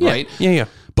town, right? Yeah.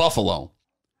 Buffalo.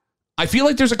 I feel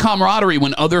like there's a camaraderie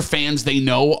when other fans they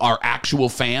know are actual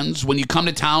fans. When you come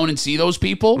to town and see those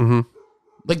people,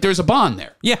 like there's a bond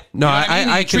there. Yeah, no,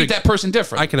 I treat that person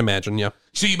different. I can imagine. Yeah.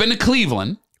 So you've been to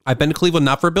Cleveland. I've been to Cleveland,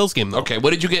 not for a Bills game, though. Okay,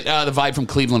 what did you get the vibe from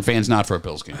Cleveland fans not for a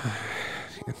Bills game?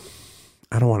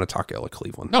 I don't want to talk ill of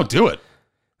Cleveland. No, do it.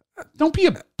 Don't be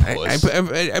a puss.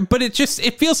 But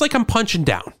it feels like I'm punching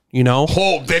down, you know?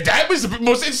 Oh, that was the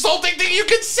most insulting thing you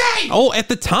could say. Oh, at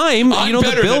the time, I'm the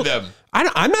better Bills, than them.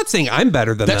 I'm not saying I'm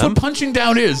better than That's them. what punching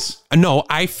down is. No,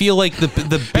 I feel like the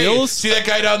Bills... Hey, see that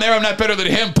guy down there? I'm not better than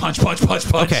him. Punch, punch, punch,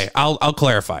 punch. Okay, I'll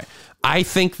clarify. I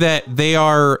think that they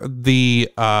are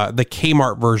the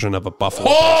Kmart version of a Buffalo.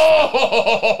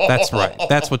 Oh! That's right.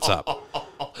 That's what's up.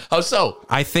 How so?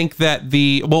 I think that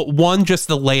just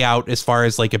the layout as far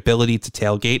as like ability to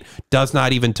tailgate does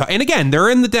not even and again, they're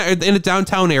in a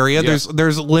downtown area. Yeah.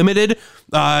 There's limited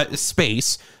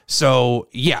space. So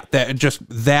yeah,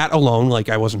 that alone, like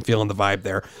I wasn't feeling the vibe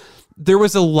there. There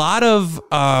was a lot of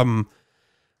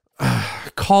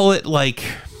call it like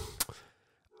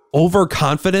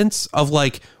overconfidence of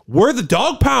like, we're the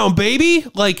dog pound, baby.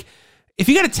 Like, if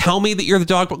you got to tell me that you're the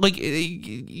dog, like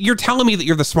you're telling me that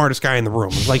you're the smartest guy in the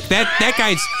room. Like that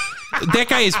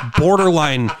guy is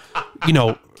borderline,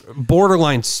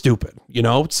 borderline stupid,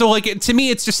 So like, to me,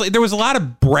 it's just like, there was a lot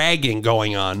of bragging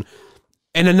going on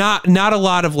and not a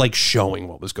lot of like showing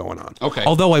what was going on. Okay.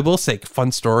 Although I will say,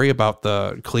 fun story about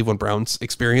the Cleveland Browns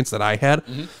experience that I had.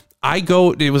 Mm-hmm.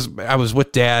 I was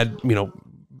with Dad,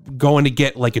 going to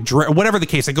get like a drink, whatever the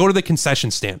case. I go to the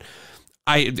concession stand.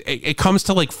 It comes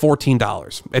to like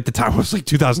 $14 at the time. It was like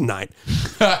 2009.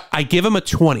 I give him a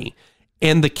 20,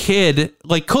 and the kid,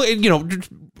 like, a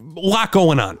lot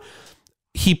going on.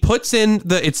 He puts in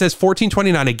it says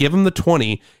 $14.29. I give him the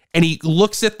 20, and he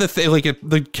looks at the thing, like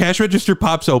the cash register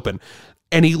pops open,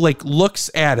 and he like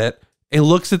looks at it and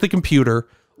looks at the computer,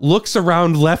 looks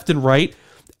around left and right,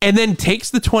 and then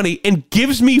takes the 20 and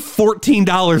gives me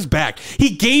 $14 back. He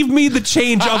gave me the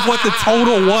change of what the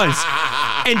total was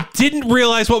and didn't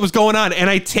realize what was going on. And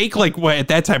I take like, at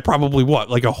that time, probably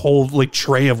like a whole like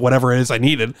tray of whatever it is I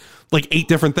needed, like 8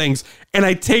 different things. And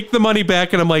I take the money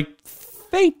back and I'm like,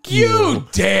 thank you. You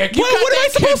dick. What am I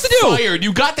supposed to do? Fired.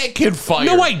 You got that kid fired.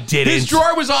 No, I didn't. His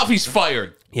drawer was off. He's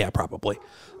fired. Yeah, probably.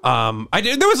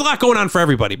 There was a lot going on for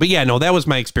everybody, but yeah, no, that was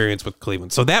my experience with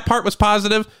Cleveland. So that part was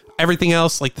positive. Everything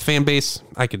else, like the fan base,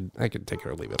 I could take it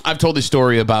or leave it. I've told this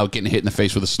story about getting hit in the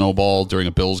face with a snowball during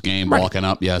a Bills game, walking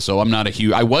up. Yeah, so I'm not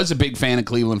I was a big fan of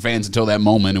Cleveland fans until that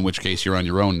moment, in which case you're on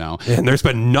your own now. And there's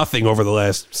been nothing over the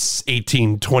last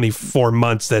 18, 24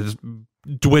 months that has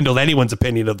dwindled anyone's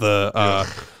opinion of the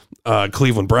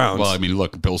Cleveland Browns. Well, I mean,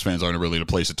 look, Bills fans aren't really the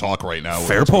place to talk right now.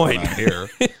 Fair point. Here.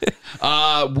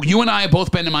 You and I have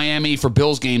both been to Miami for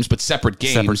Bills games, but separate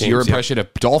games. Your impression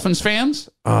of Dolphins fans?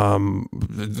 Who?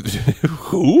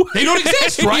 They don't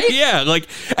exist, right? Yeah, like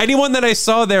anyone that I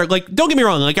saw there, like, don't get me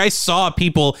wrong, like I saw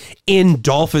people in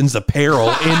Dolphins apparel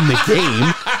in the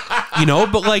game,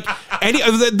 but like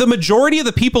the majority of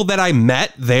the people that I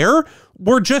met there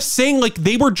were just saying like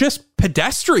they were just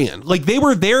pedestrian. Like they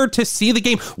were there to see the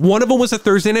game. One of them was a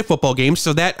Thursday night football game,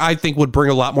 so that I think would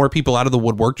bring a lot more people out of the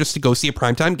woodwork just to go see a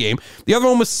primetime game. The other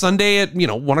one was Sunday at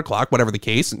 1 o'clock, whatever the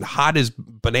case, and hot as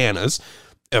bananas,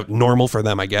 normal for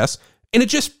them, I guess. And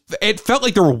it felt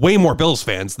like there were way more Bills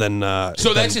fans than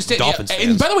so that's just Dolphins fans.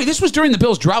 And by the way, this was during the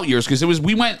Bills drought years because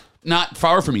we went not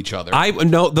far from each other.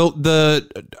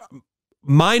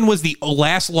 Mine was the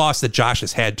last loss that Josh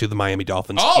has had to the Miami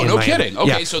Dolphins. Oh, no Miami. kidding. Okay,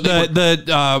 yeah. so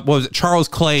what was it? Charles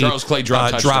Clay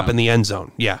drop in the end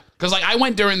zone. Yeah. Because like I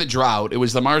went during the drought. It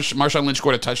was the Marshawn Lynch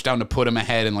scored a touchdown to put him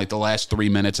ahead in like the last 3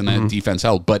 minutes, and then defense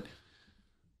held. But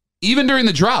even during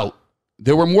the drought,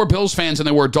 there were more Bills fans than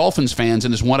there were Dolphins fans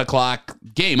in this 1 o'clock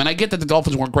game. And I get that the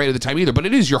Dolphins weren't great at the time either, but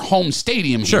it is your home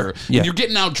stadium here. Yeah. And you're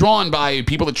getting outdrawn by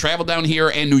people that travel down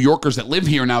here and New Yorkers that live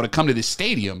here now to come to this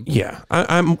stadium. Yeah,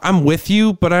 I'm with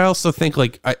you, but I also think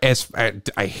like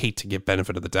I hate to give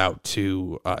benefit of the doubt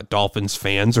to Dolphins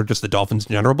fans or just the Dolphins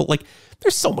in general, but like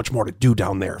there's so much more to do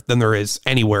down there than there is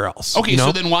anywhere else. Okay,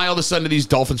 so then why all of a sudden are these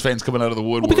Dolphins fans coming out of the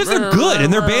woodwork? Well, because they're good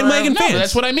and they're bandwagon fans.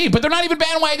 That's what I mean. But they're not even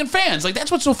bandwagon fans. Like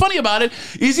that's what's so funny about it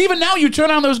is even now you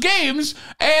turn on those games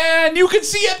and you can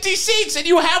see empty seats and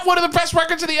you have one of the best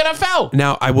records in the NFL.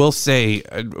 Now, I will say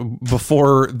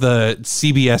before the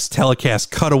CBS telecast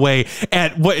cut away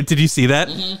at what did you see that?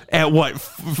 Mm-hmm. At what?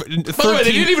 13, by the way,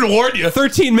 they didn't even warn you.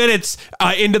 13 minutes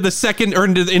into the second or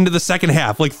into the second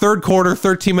half, like third quarter,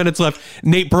 13 minutes left.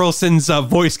 Nate Burleson's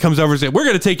voice comes over and says, "We're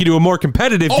going to take you to a more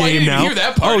competitive game now." I didn't hear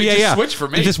that part. It just switched for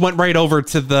me. It just went right over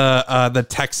to the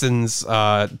Texans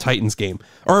Titans game,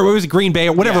 or it was Green Bay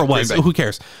or whatever it was. Who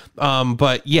cares?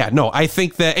 But yeah, no, I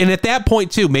think that, and at that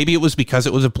point too, maybe it was because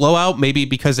it was a blowout, maybe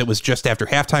because it was just after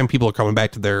halftime, people are coming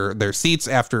back to their seats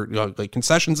after like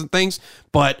concessions and things.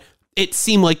 But it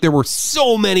seemed like there were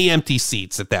so many empty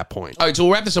seats at that point. All right, so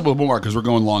we'll wrap this up with more because we're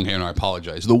going long here, and I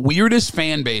apologize. The weirdest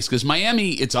fan base, because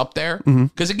Miami, it's up there.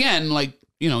 Because again, like,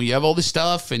 you have all this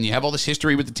stuff and you have all this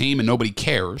history with the team and nobody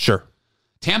cares. Sure.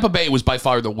 Tampa Bay was by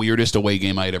far the weirdest away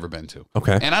game I had ever been to.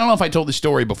 Okay. And I don't know if I told this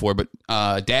story before, but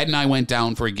Dad and I went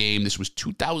down for a game. This was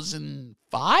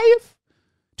 2005?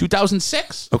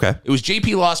 2006? Okay. It was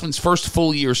J.P. Lossman's first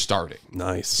full year starting.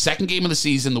 Nice. Second game of the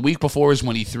season. The week before is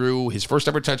when he threw his first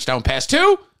ever touchdown pass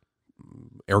to...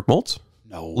 Eric Moulds?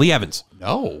 No. Lee Evans?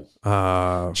 No.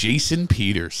 Jason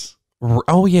Peters.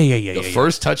 Oh, yeah. The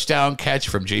first touchdown catch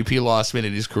from J.P. Lossman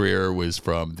in his career was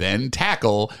from then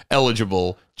tackle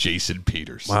eligible Jason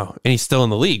Peters. Wow. And he's still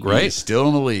in the league, right? He's still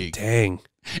in the league. Dang.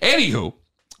 Anywho,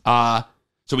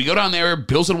 so we go down there.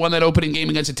 Bills had won that opening game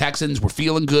against the Texans. We're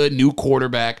feeling good. New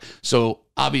quarterback. So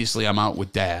obviously I'm out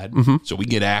with Dad. So we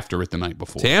get after it the night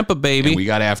before. Tampa, baby. And we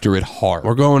got after it hard.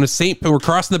 We're going to we're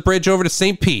crossing the bridge over to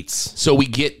St. Pete's. So we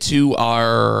get to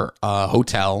our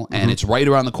hotel, and it's right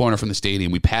around the corner from the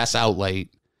stadium. We pass out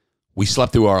late. We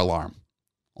slept through our alarm.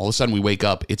 All of a sudden we wake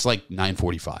up. It's like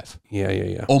 9:45.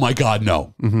 Yeah. Oh my God,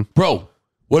 no. Bro,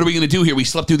 what are we going to do here? We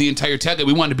slept through the entire ticket.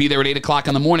 We wanted to be there at 8 o'clock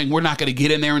in the morning. We're not going to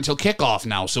get in there until kickoff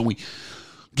now. So we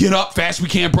get up fast we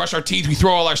can, brush our teeth. We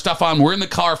throw all our stuff on. We're in the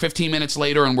car 15 minutes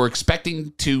later, and we're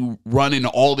expecting to run into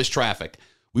all this traffic.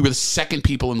 We were the second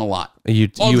people in the lot.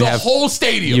 Whole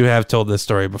stadium. You have told this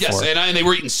story before. Yes, and they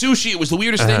were eating sushi. It was the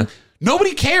weirdest thing.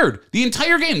 Nobody cared. The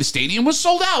entire game. The stadium was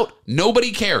sold out.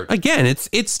 Nobody cared. Again,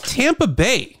 it's Tampa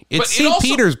Bay. It's St.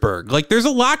 Petersburg. Like, there's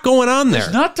a lot going on there.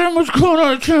 There's not that much going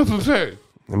on in Tampa Bay.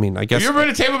 I mean, I guess. Have you ever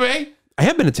been to Tampa Bay? I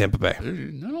have been to Tampa Bay.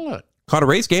 Not a lot. Caught a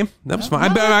Rays game. That was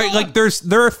fun.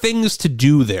 There are things to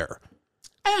do there.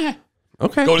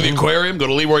 Okay. Go to the aquarium. Go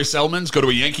to Leroy Selman's. Go to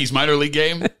a Yankees minor league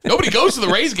game. Nobody goes to the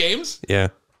Rays games. Yeah.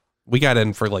 We got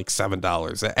in for like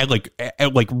 $7 at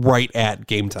right at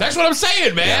game time. That's what I'm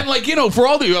saying, man. Yeah. Like, for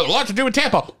all the lot to do with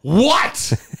Tampa.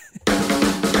 What?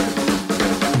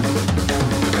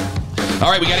 All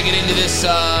right, we got to get into this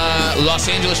Los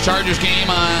Angeles Chargers game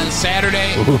on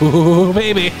Saturday. Ooh,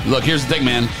 baby. Look, here's the thing,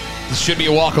 man. This should be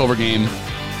a walkover game.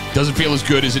 Doesn't feel as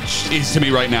good as it is to me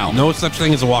right now. No such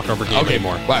thing as a walkover game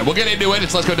anymore. All right, we'll get into it.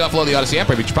 It's Let's Go Duffalo, the Odyssey app,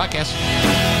 right? Feature podcast.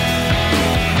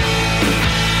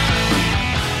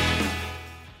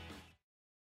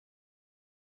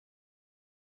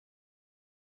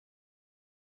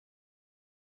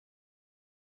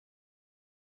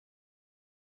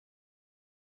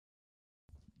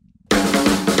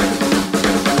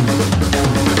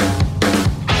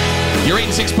 Your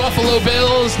 8-6 Buffalo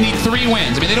Bills need 3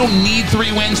 wins. I mean, they don't need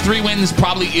 3 wins. 3 wins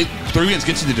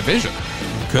gets you the division.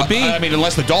 Could be. I mean,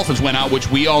 unless the Dolphins win out, which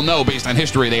we all know based on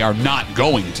history they are not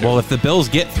going to. Well, if the Bills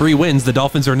get 3 wins, the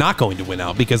Dolphins are not going to win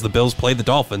out because the Bills play the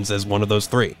Dolphins as one of those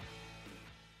 3.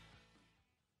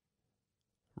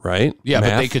 Right? Yeah, Math?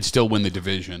 But they could still win the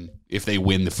division. If they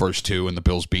win the first 2 and the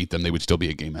Bills beat them, they would still be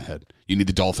a game ahead. You need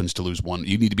the Dolphins to lose 1.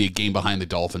 You need to be a game behind the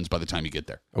Dolphins by the time you get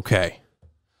there. Okay.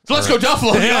 So let's go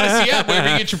Duffalo, the Odyssey app, wherever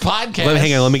you get your podcast.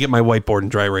 Hang on, let me get my whiteboard and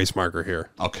dry erase marker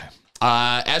here. Okay.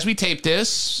 As we tape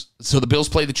this, so the Bills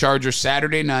play the Chargers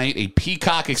Saturday night, a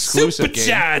Peacock exclusive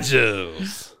game.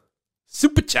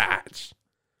 Supercharged.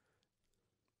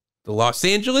 The Los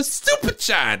Angeles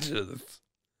Superchargers.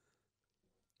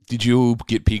 Did you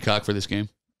get Peacock for this game?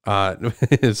 So I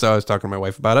was talking to my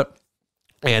wife about it.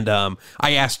 And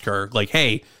I asked her, like,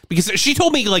 hey, because she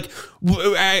told me, like,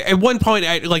 at one point,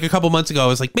 like a couple months ago, I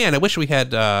was like, man, I wish we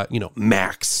had,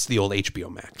 Max, the old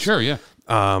HBO Max. Sure, yeah.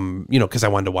 Because I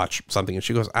wanted to watch something. And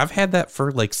she goes, I've had that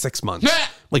for like 6 months.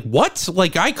 Like, what?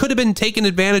 Like, I could have been taking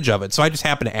advantage of it. So I just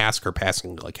happened to ask her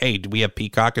passing, like, hey, do we have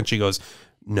Peacock? And she goes,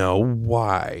 no,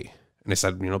 why? And I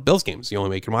said, Bills games, the only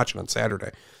way you can watch it on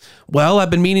Saturday. Well, I've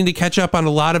been meaning to catch up on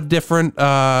a lot of different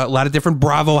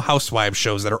Bravo Housewives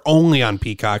shows that are only on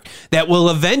Peacock that will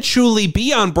eventually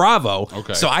be on Bravo.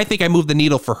 Okay. So I think I moved the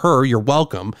needle for her. You're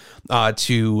welcome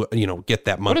to get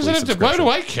that monthly subscription. Why do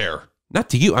I care? Not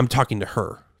to you. I'm talking to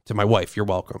her, to my wife. You're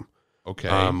welcome. Okay.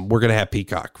 We're gonna have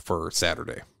Peacock for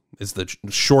Saturday. Is the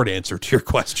short answer to your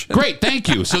question. Great, thank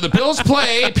you. So the Bills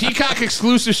play a Peacock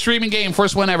exclusive streaming game,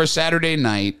 first one ever Saturday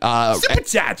night.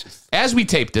 As we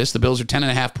tape this, the Bills are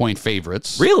 10.5-point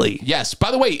favorites. Really? Yes.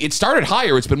 By the way, it started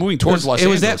higher. It's been moving towards Los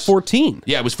Angeles. It was at 14.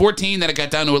 Yeah, it was 14. Then it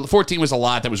got down to 14 was a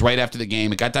lot. That was right after the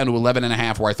game. It got down to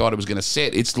 11.5 where I thought it was going to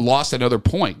sit. It's lost another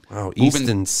point. Oh,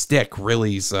 Easton Stick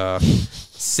really's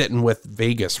sitting with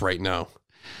Vegas right now.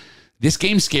 This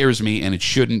game scares me, and it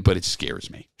shouldn't, but it scares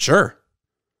me. Sure.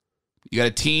 You got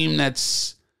a team that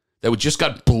just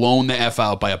got blown the F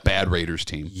out by a bad Raiders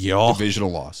team. Yeah.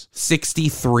 Divisional loss.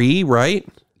 63, right?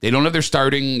 They don't have their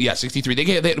starting, 63.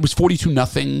 It was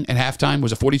 42-0 at halftime.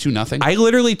 Was it 42-0? I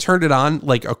literally turned it on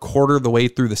like a quarter of the way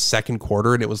through the second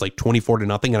quarter, and it was like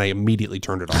 24-0, and I immediately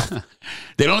turned it off.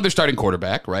 They don't have their starting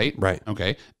quarterback, right? Right.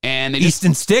 Okay. And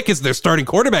Easton Stick is their starting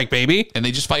quarterback, baby. And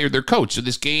they just fired their coach. So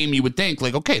this game, you would think,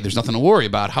 like, okay, there's nothing to worry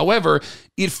about. However,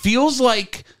 it feels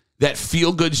like that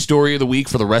feel-good story of the week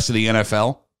for the rest of the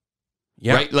NFL.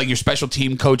 Yeah. Right? Like your special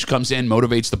team coach comes in,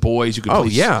 motivates the boys. You can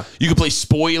You can play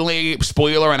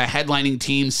spoiler on a headlining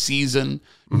team season.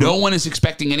 Mm-hmm. No one is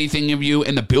expecting anything of you,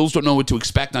 and the Bills don't know what to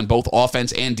expect on both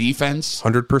offense and defense.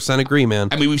 100% agree, man.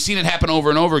 I mean, we've seen it happen over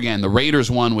and over again. The Raiders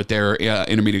won with their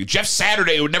intermediate. Jeff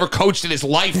Saturday, who had never coached in his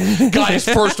life, got his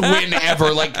first win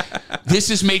ever. Like, this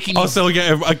is making... Also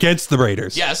against the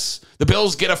Raiders. Yes. The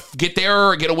Bills get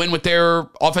a win with their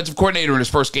offensive coordinator in his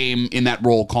first game in that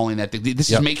role, calling that. This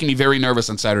is making me very nervous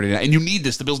on Saturday night. And you need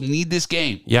this. The Bills need this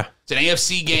game. Yeah. It's an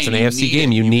AFC game. It's an AFC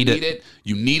game. You need it.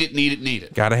 You need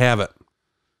it. Gotta have it.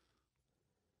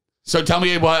 So tell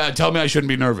me I shouldn't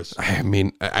be nervous. I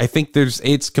mean, I think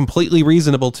it's completely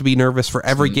reasonable to be nervous for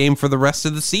every game for the rest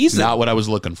of the season. Not what I was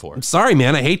looking for. I'm sorry,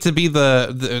 man. I hate to be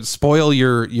the spoil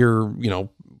your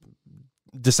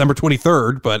December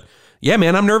 23rd, but yeah,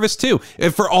 man, I'm nervous too.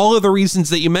 And for all of the reasons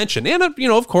that you mentioned. And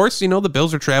of course, the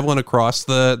Bills are traveling across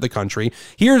the country.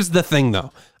 Here's the thing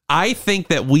though. I think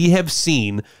that we have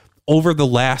seen over the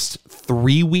last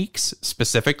 3 weeks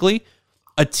specifically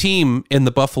a team in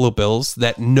the Buffalo Bills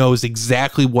that knows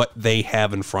exactly what they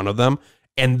have in front of them,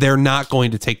 and they're not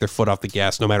going to take their foot off the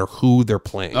gas no matter who they're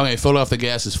playing. Okay, foot off the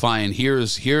gas is fine.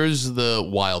 Here's the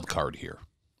wild card here.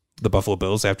 The Buffalo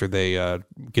Bills after they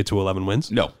get to 11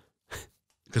 wins? No,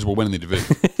 because we're winning the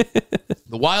division.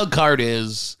 The wild card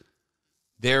is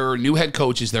their new head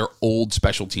coach is their old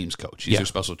special teams coach. He's their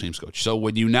special teams coach. So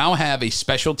when you now have a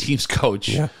special teams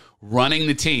coach running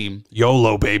the team.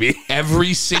 YOLO, baby.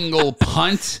 Every single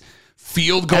punt,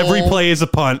 field goal. Every play is a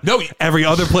punt. No. Every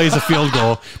other play is a field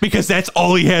goal because that's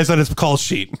all he has on his call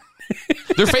sheet.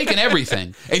 They're faking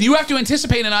everything. And you have to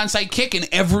anticipate an onside kick in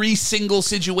every single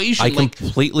situation. I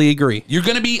completely agree. You're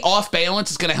going to be off balance.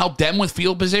 It's going to help them with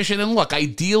field position. And look,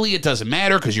 ideally it doesn't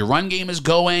matter because your run game is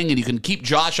going and you can keep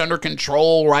Josh under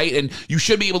control, right? And you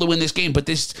should be able to win this game. But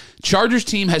this Chargers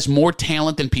team has more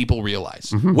talent than people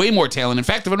realize. Mm-hmm. Way more talent. In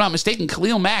fact, if I'm not mistaken,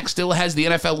 Khalil Mack still has the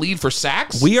NFL lead for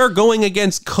sacks. We are going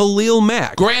against Khalil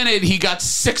Mack. Granted, he got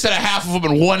 6.5 of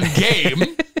them in one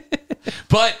game.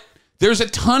 But there's a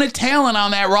ton of talent on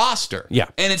that roster. Yeah.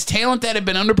 And it's talent that had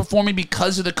been underperforming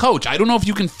because of the coach. I don't know if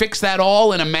you can fix that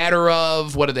all in a matter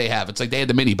of, what do they have? It's like they had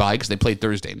the mini bye because they played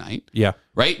Thursday night. Yeah.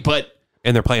 Right?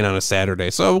 And they're playing on a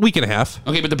Saturday, so a week and a half.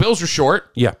 Okay, but the Bills are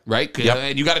short. Yeah. Right? Yep.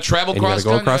 And you got to travel across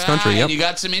country. And you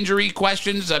got some injury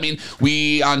questions. I mean,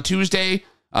 on Tuesday...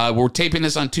 we're taping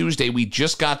this on Tuesday. We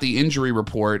just got the injury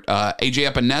report. AJ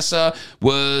Epinesa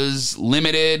was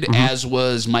limited, as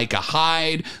was Micah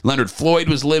Hyde. Leonard Floyd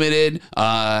was limited.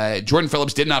 Jordan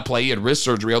Phillips did not play. He had wrist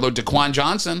surgery, although Daquan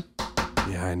Johnson.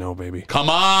 Yeah, I know, baby. Come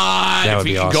on. That would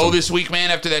be awesome. If he can go this week,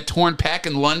 man, after that torn pec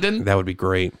in London. That would be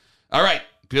great. All right.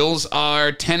 Bills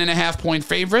are 10.5-point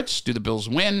favorites. Do the Bills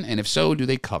win? And if so, do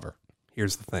they cover?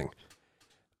 Here's the thing.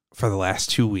 For the last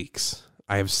 2 weeks,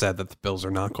 I have said that the Bills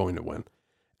are not going to win.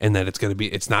 And that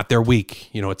it's not their week,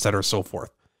 et cetera, so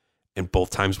forth. And both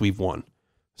times we've won.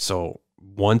 So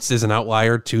once is an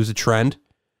outlier, two is a trend.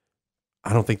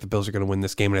 I don't think the Bills are going to win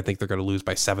this game, and I think they're going to lose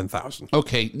by 7,000.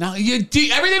 Okay. Now,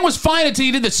 everything was fine until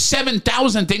you did the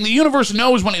 7,000 thing. The universe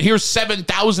knows when it hears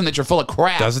 7,000 that you're full of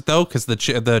crap. Does it, though? Because the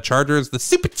Chargers, the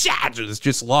Superchargers,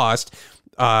 just lost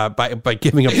by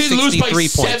giving up 63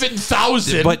 points.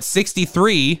 7,000. But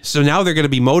 63, so now they're going to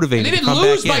be motivated. And they didn't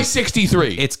lose by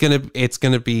 63. It's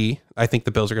going to be, I think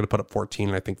the Bills are going to put up 14,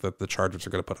 and I think that the Chargers are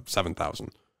going to put up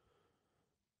 7,000.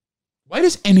 Why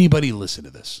does anybody listen to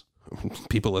this?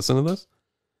 People listen to this?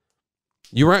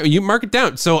 You mark it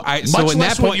down. So in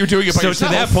that point, you're doing it by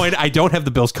yourself. To that point, I don't have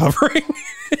the Bills covering.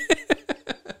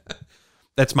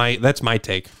 That's my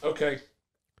take. Okay.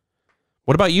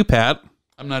 What about you, Pat?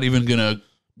 I'm not even gonna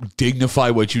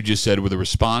dignify what you just said with a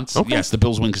response. Okay. Yes, the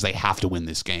Bills win because they have to win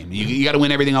this game. You got to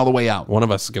win everything all the way out. One of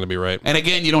us is going to be right. And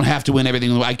again, you don't have to win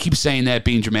everything. I keep saying that,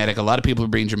 being dramatic. A lot of people are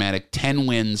being dramatic. 10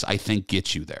 wins, I think,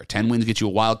 gets you there. 10 wins get you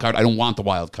a wild card. I don't want the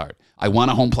wild card. I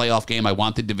want a home playoff game. I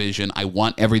want the division. I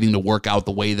want everything to work out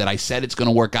the way that I said it's going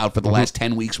to work out for the last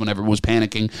 10 weeks when everyone was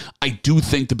panicking. I do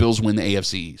think the Bills win the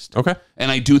AFC East. Okay. And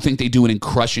I do think they do it in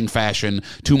crushing fashion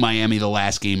to Miami the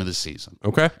last game of the season.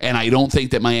 Okay. And I don't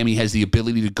think that Miami has the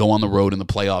ability to go on the road in the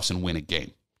playoffs and win a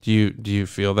game. Do you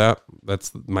feel that?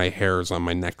 That's my hairs on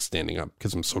my neck standing up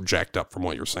because I'm so jacked up from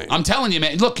what you're saying. I'm telling you,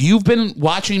 man. Look, you've been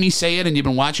watching me say it, and you've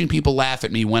been watching people laugh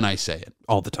at me when I say it.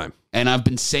 All the time. And I've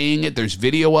been saying it. There's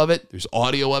video of it. There's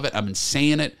audio of it. I've been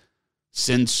saying it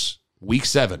since week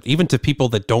 7. Even to people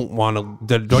that don't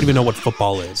even know what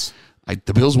football is.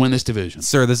 The Bills win this division.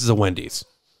 Sir, this is a Wendy's.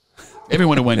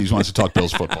 Everyone at Wendy's wants to talk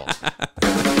Bills football.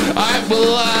 All right,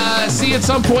 we'll see you at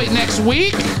some point next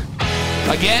week.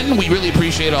 Again, we really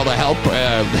appreciate all the help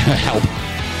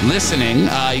listening.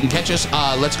 You can catch us,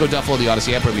 Let's Go Duffalo, the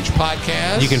Odyssey app, each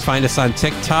podcast. You can find us on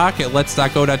TikTok at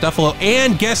let's.go.duffalo.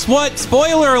 And guess what?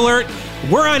 Spoiler alert,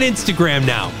 we're on Instagram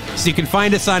now. So you can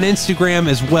find us on Instagram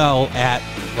as well at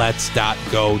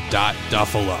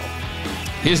let's.go.duffalo.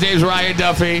 His name's Ryan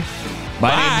Duffy.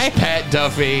 My name's Pat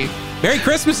Duffy. Merry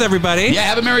Christmas, everybody. Yeah,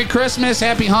 have a Merry Christmas,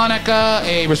 Happy Hanukkah,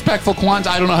 a respectful Kwanzaa.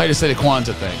 I don't know how to say the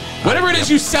Kwanzaa thing. Whatever it is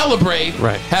you celebrate,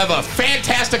 have a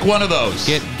fantastic one of those.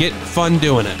 Get fun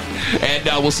doing it. And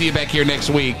we'll see you back here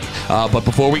next week. But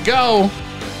before we go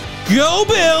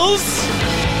Bills!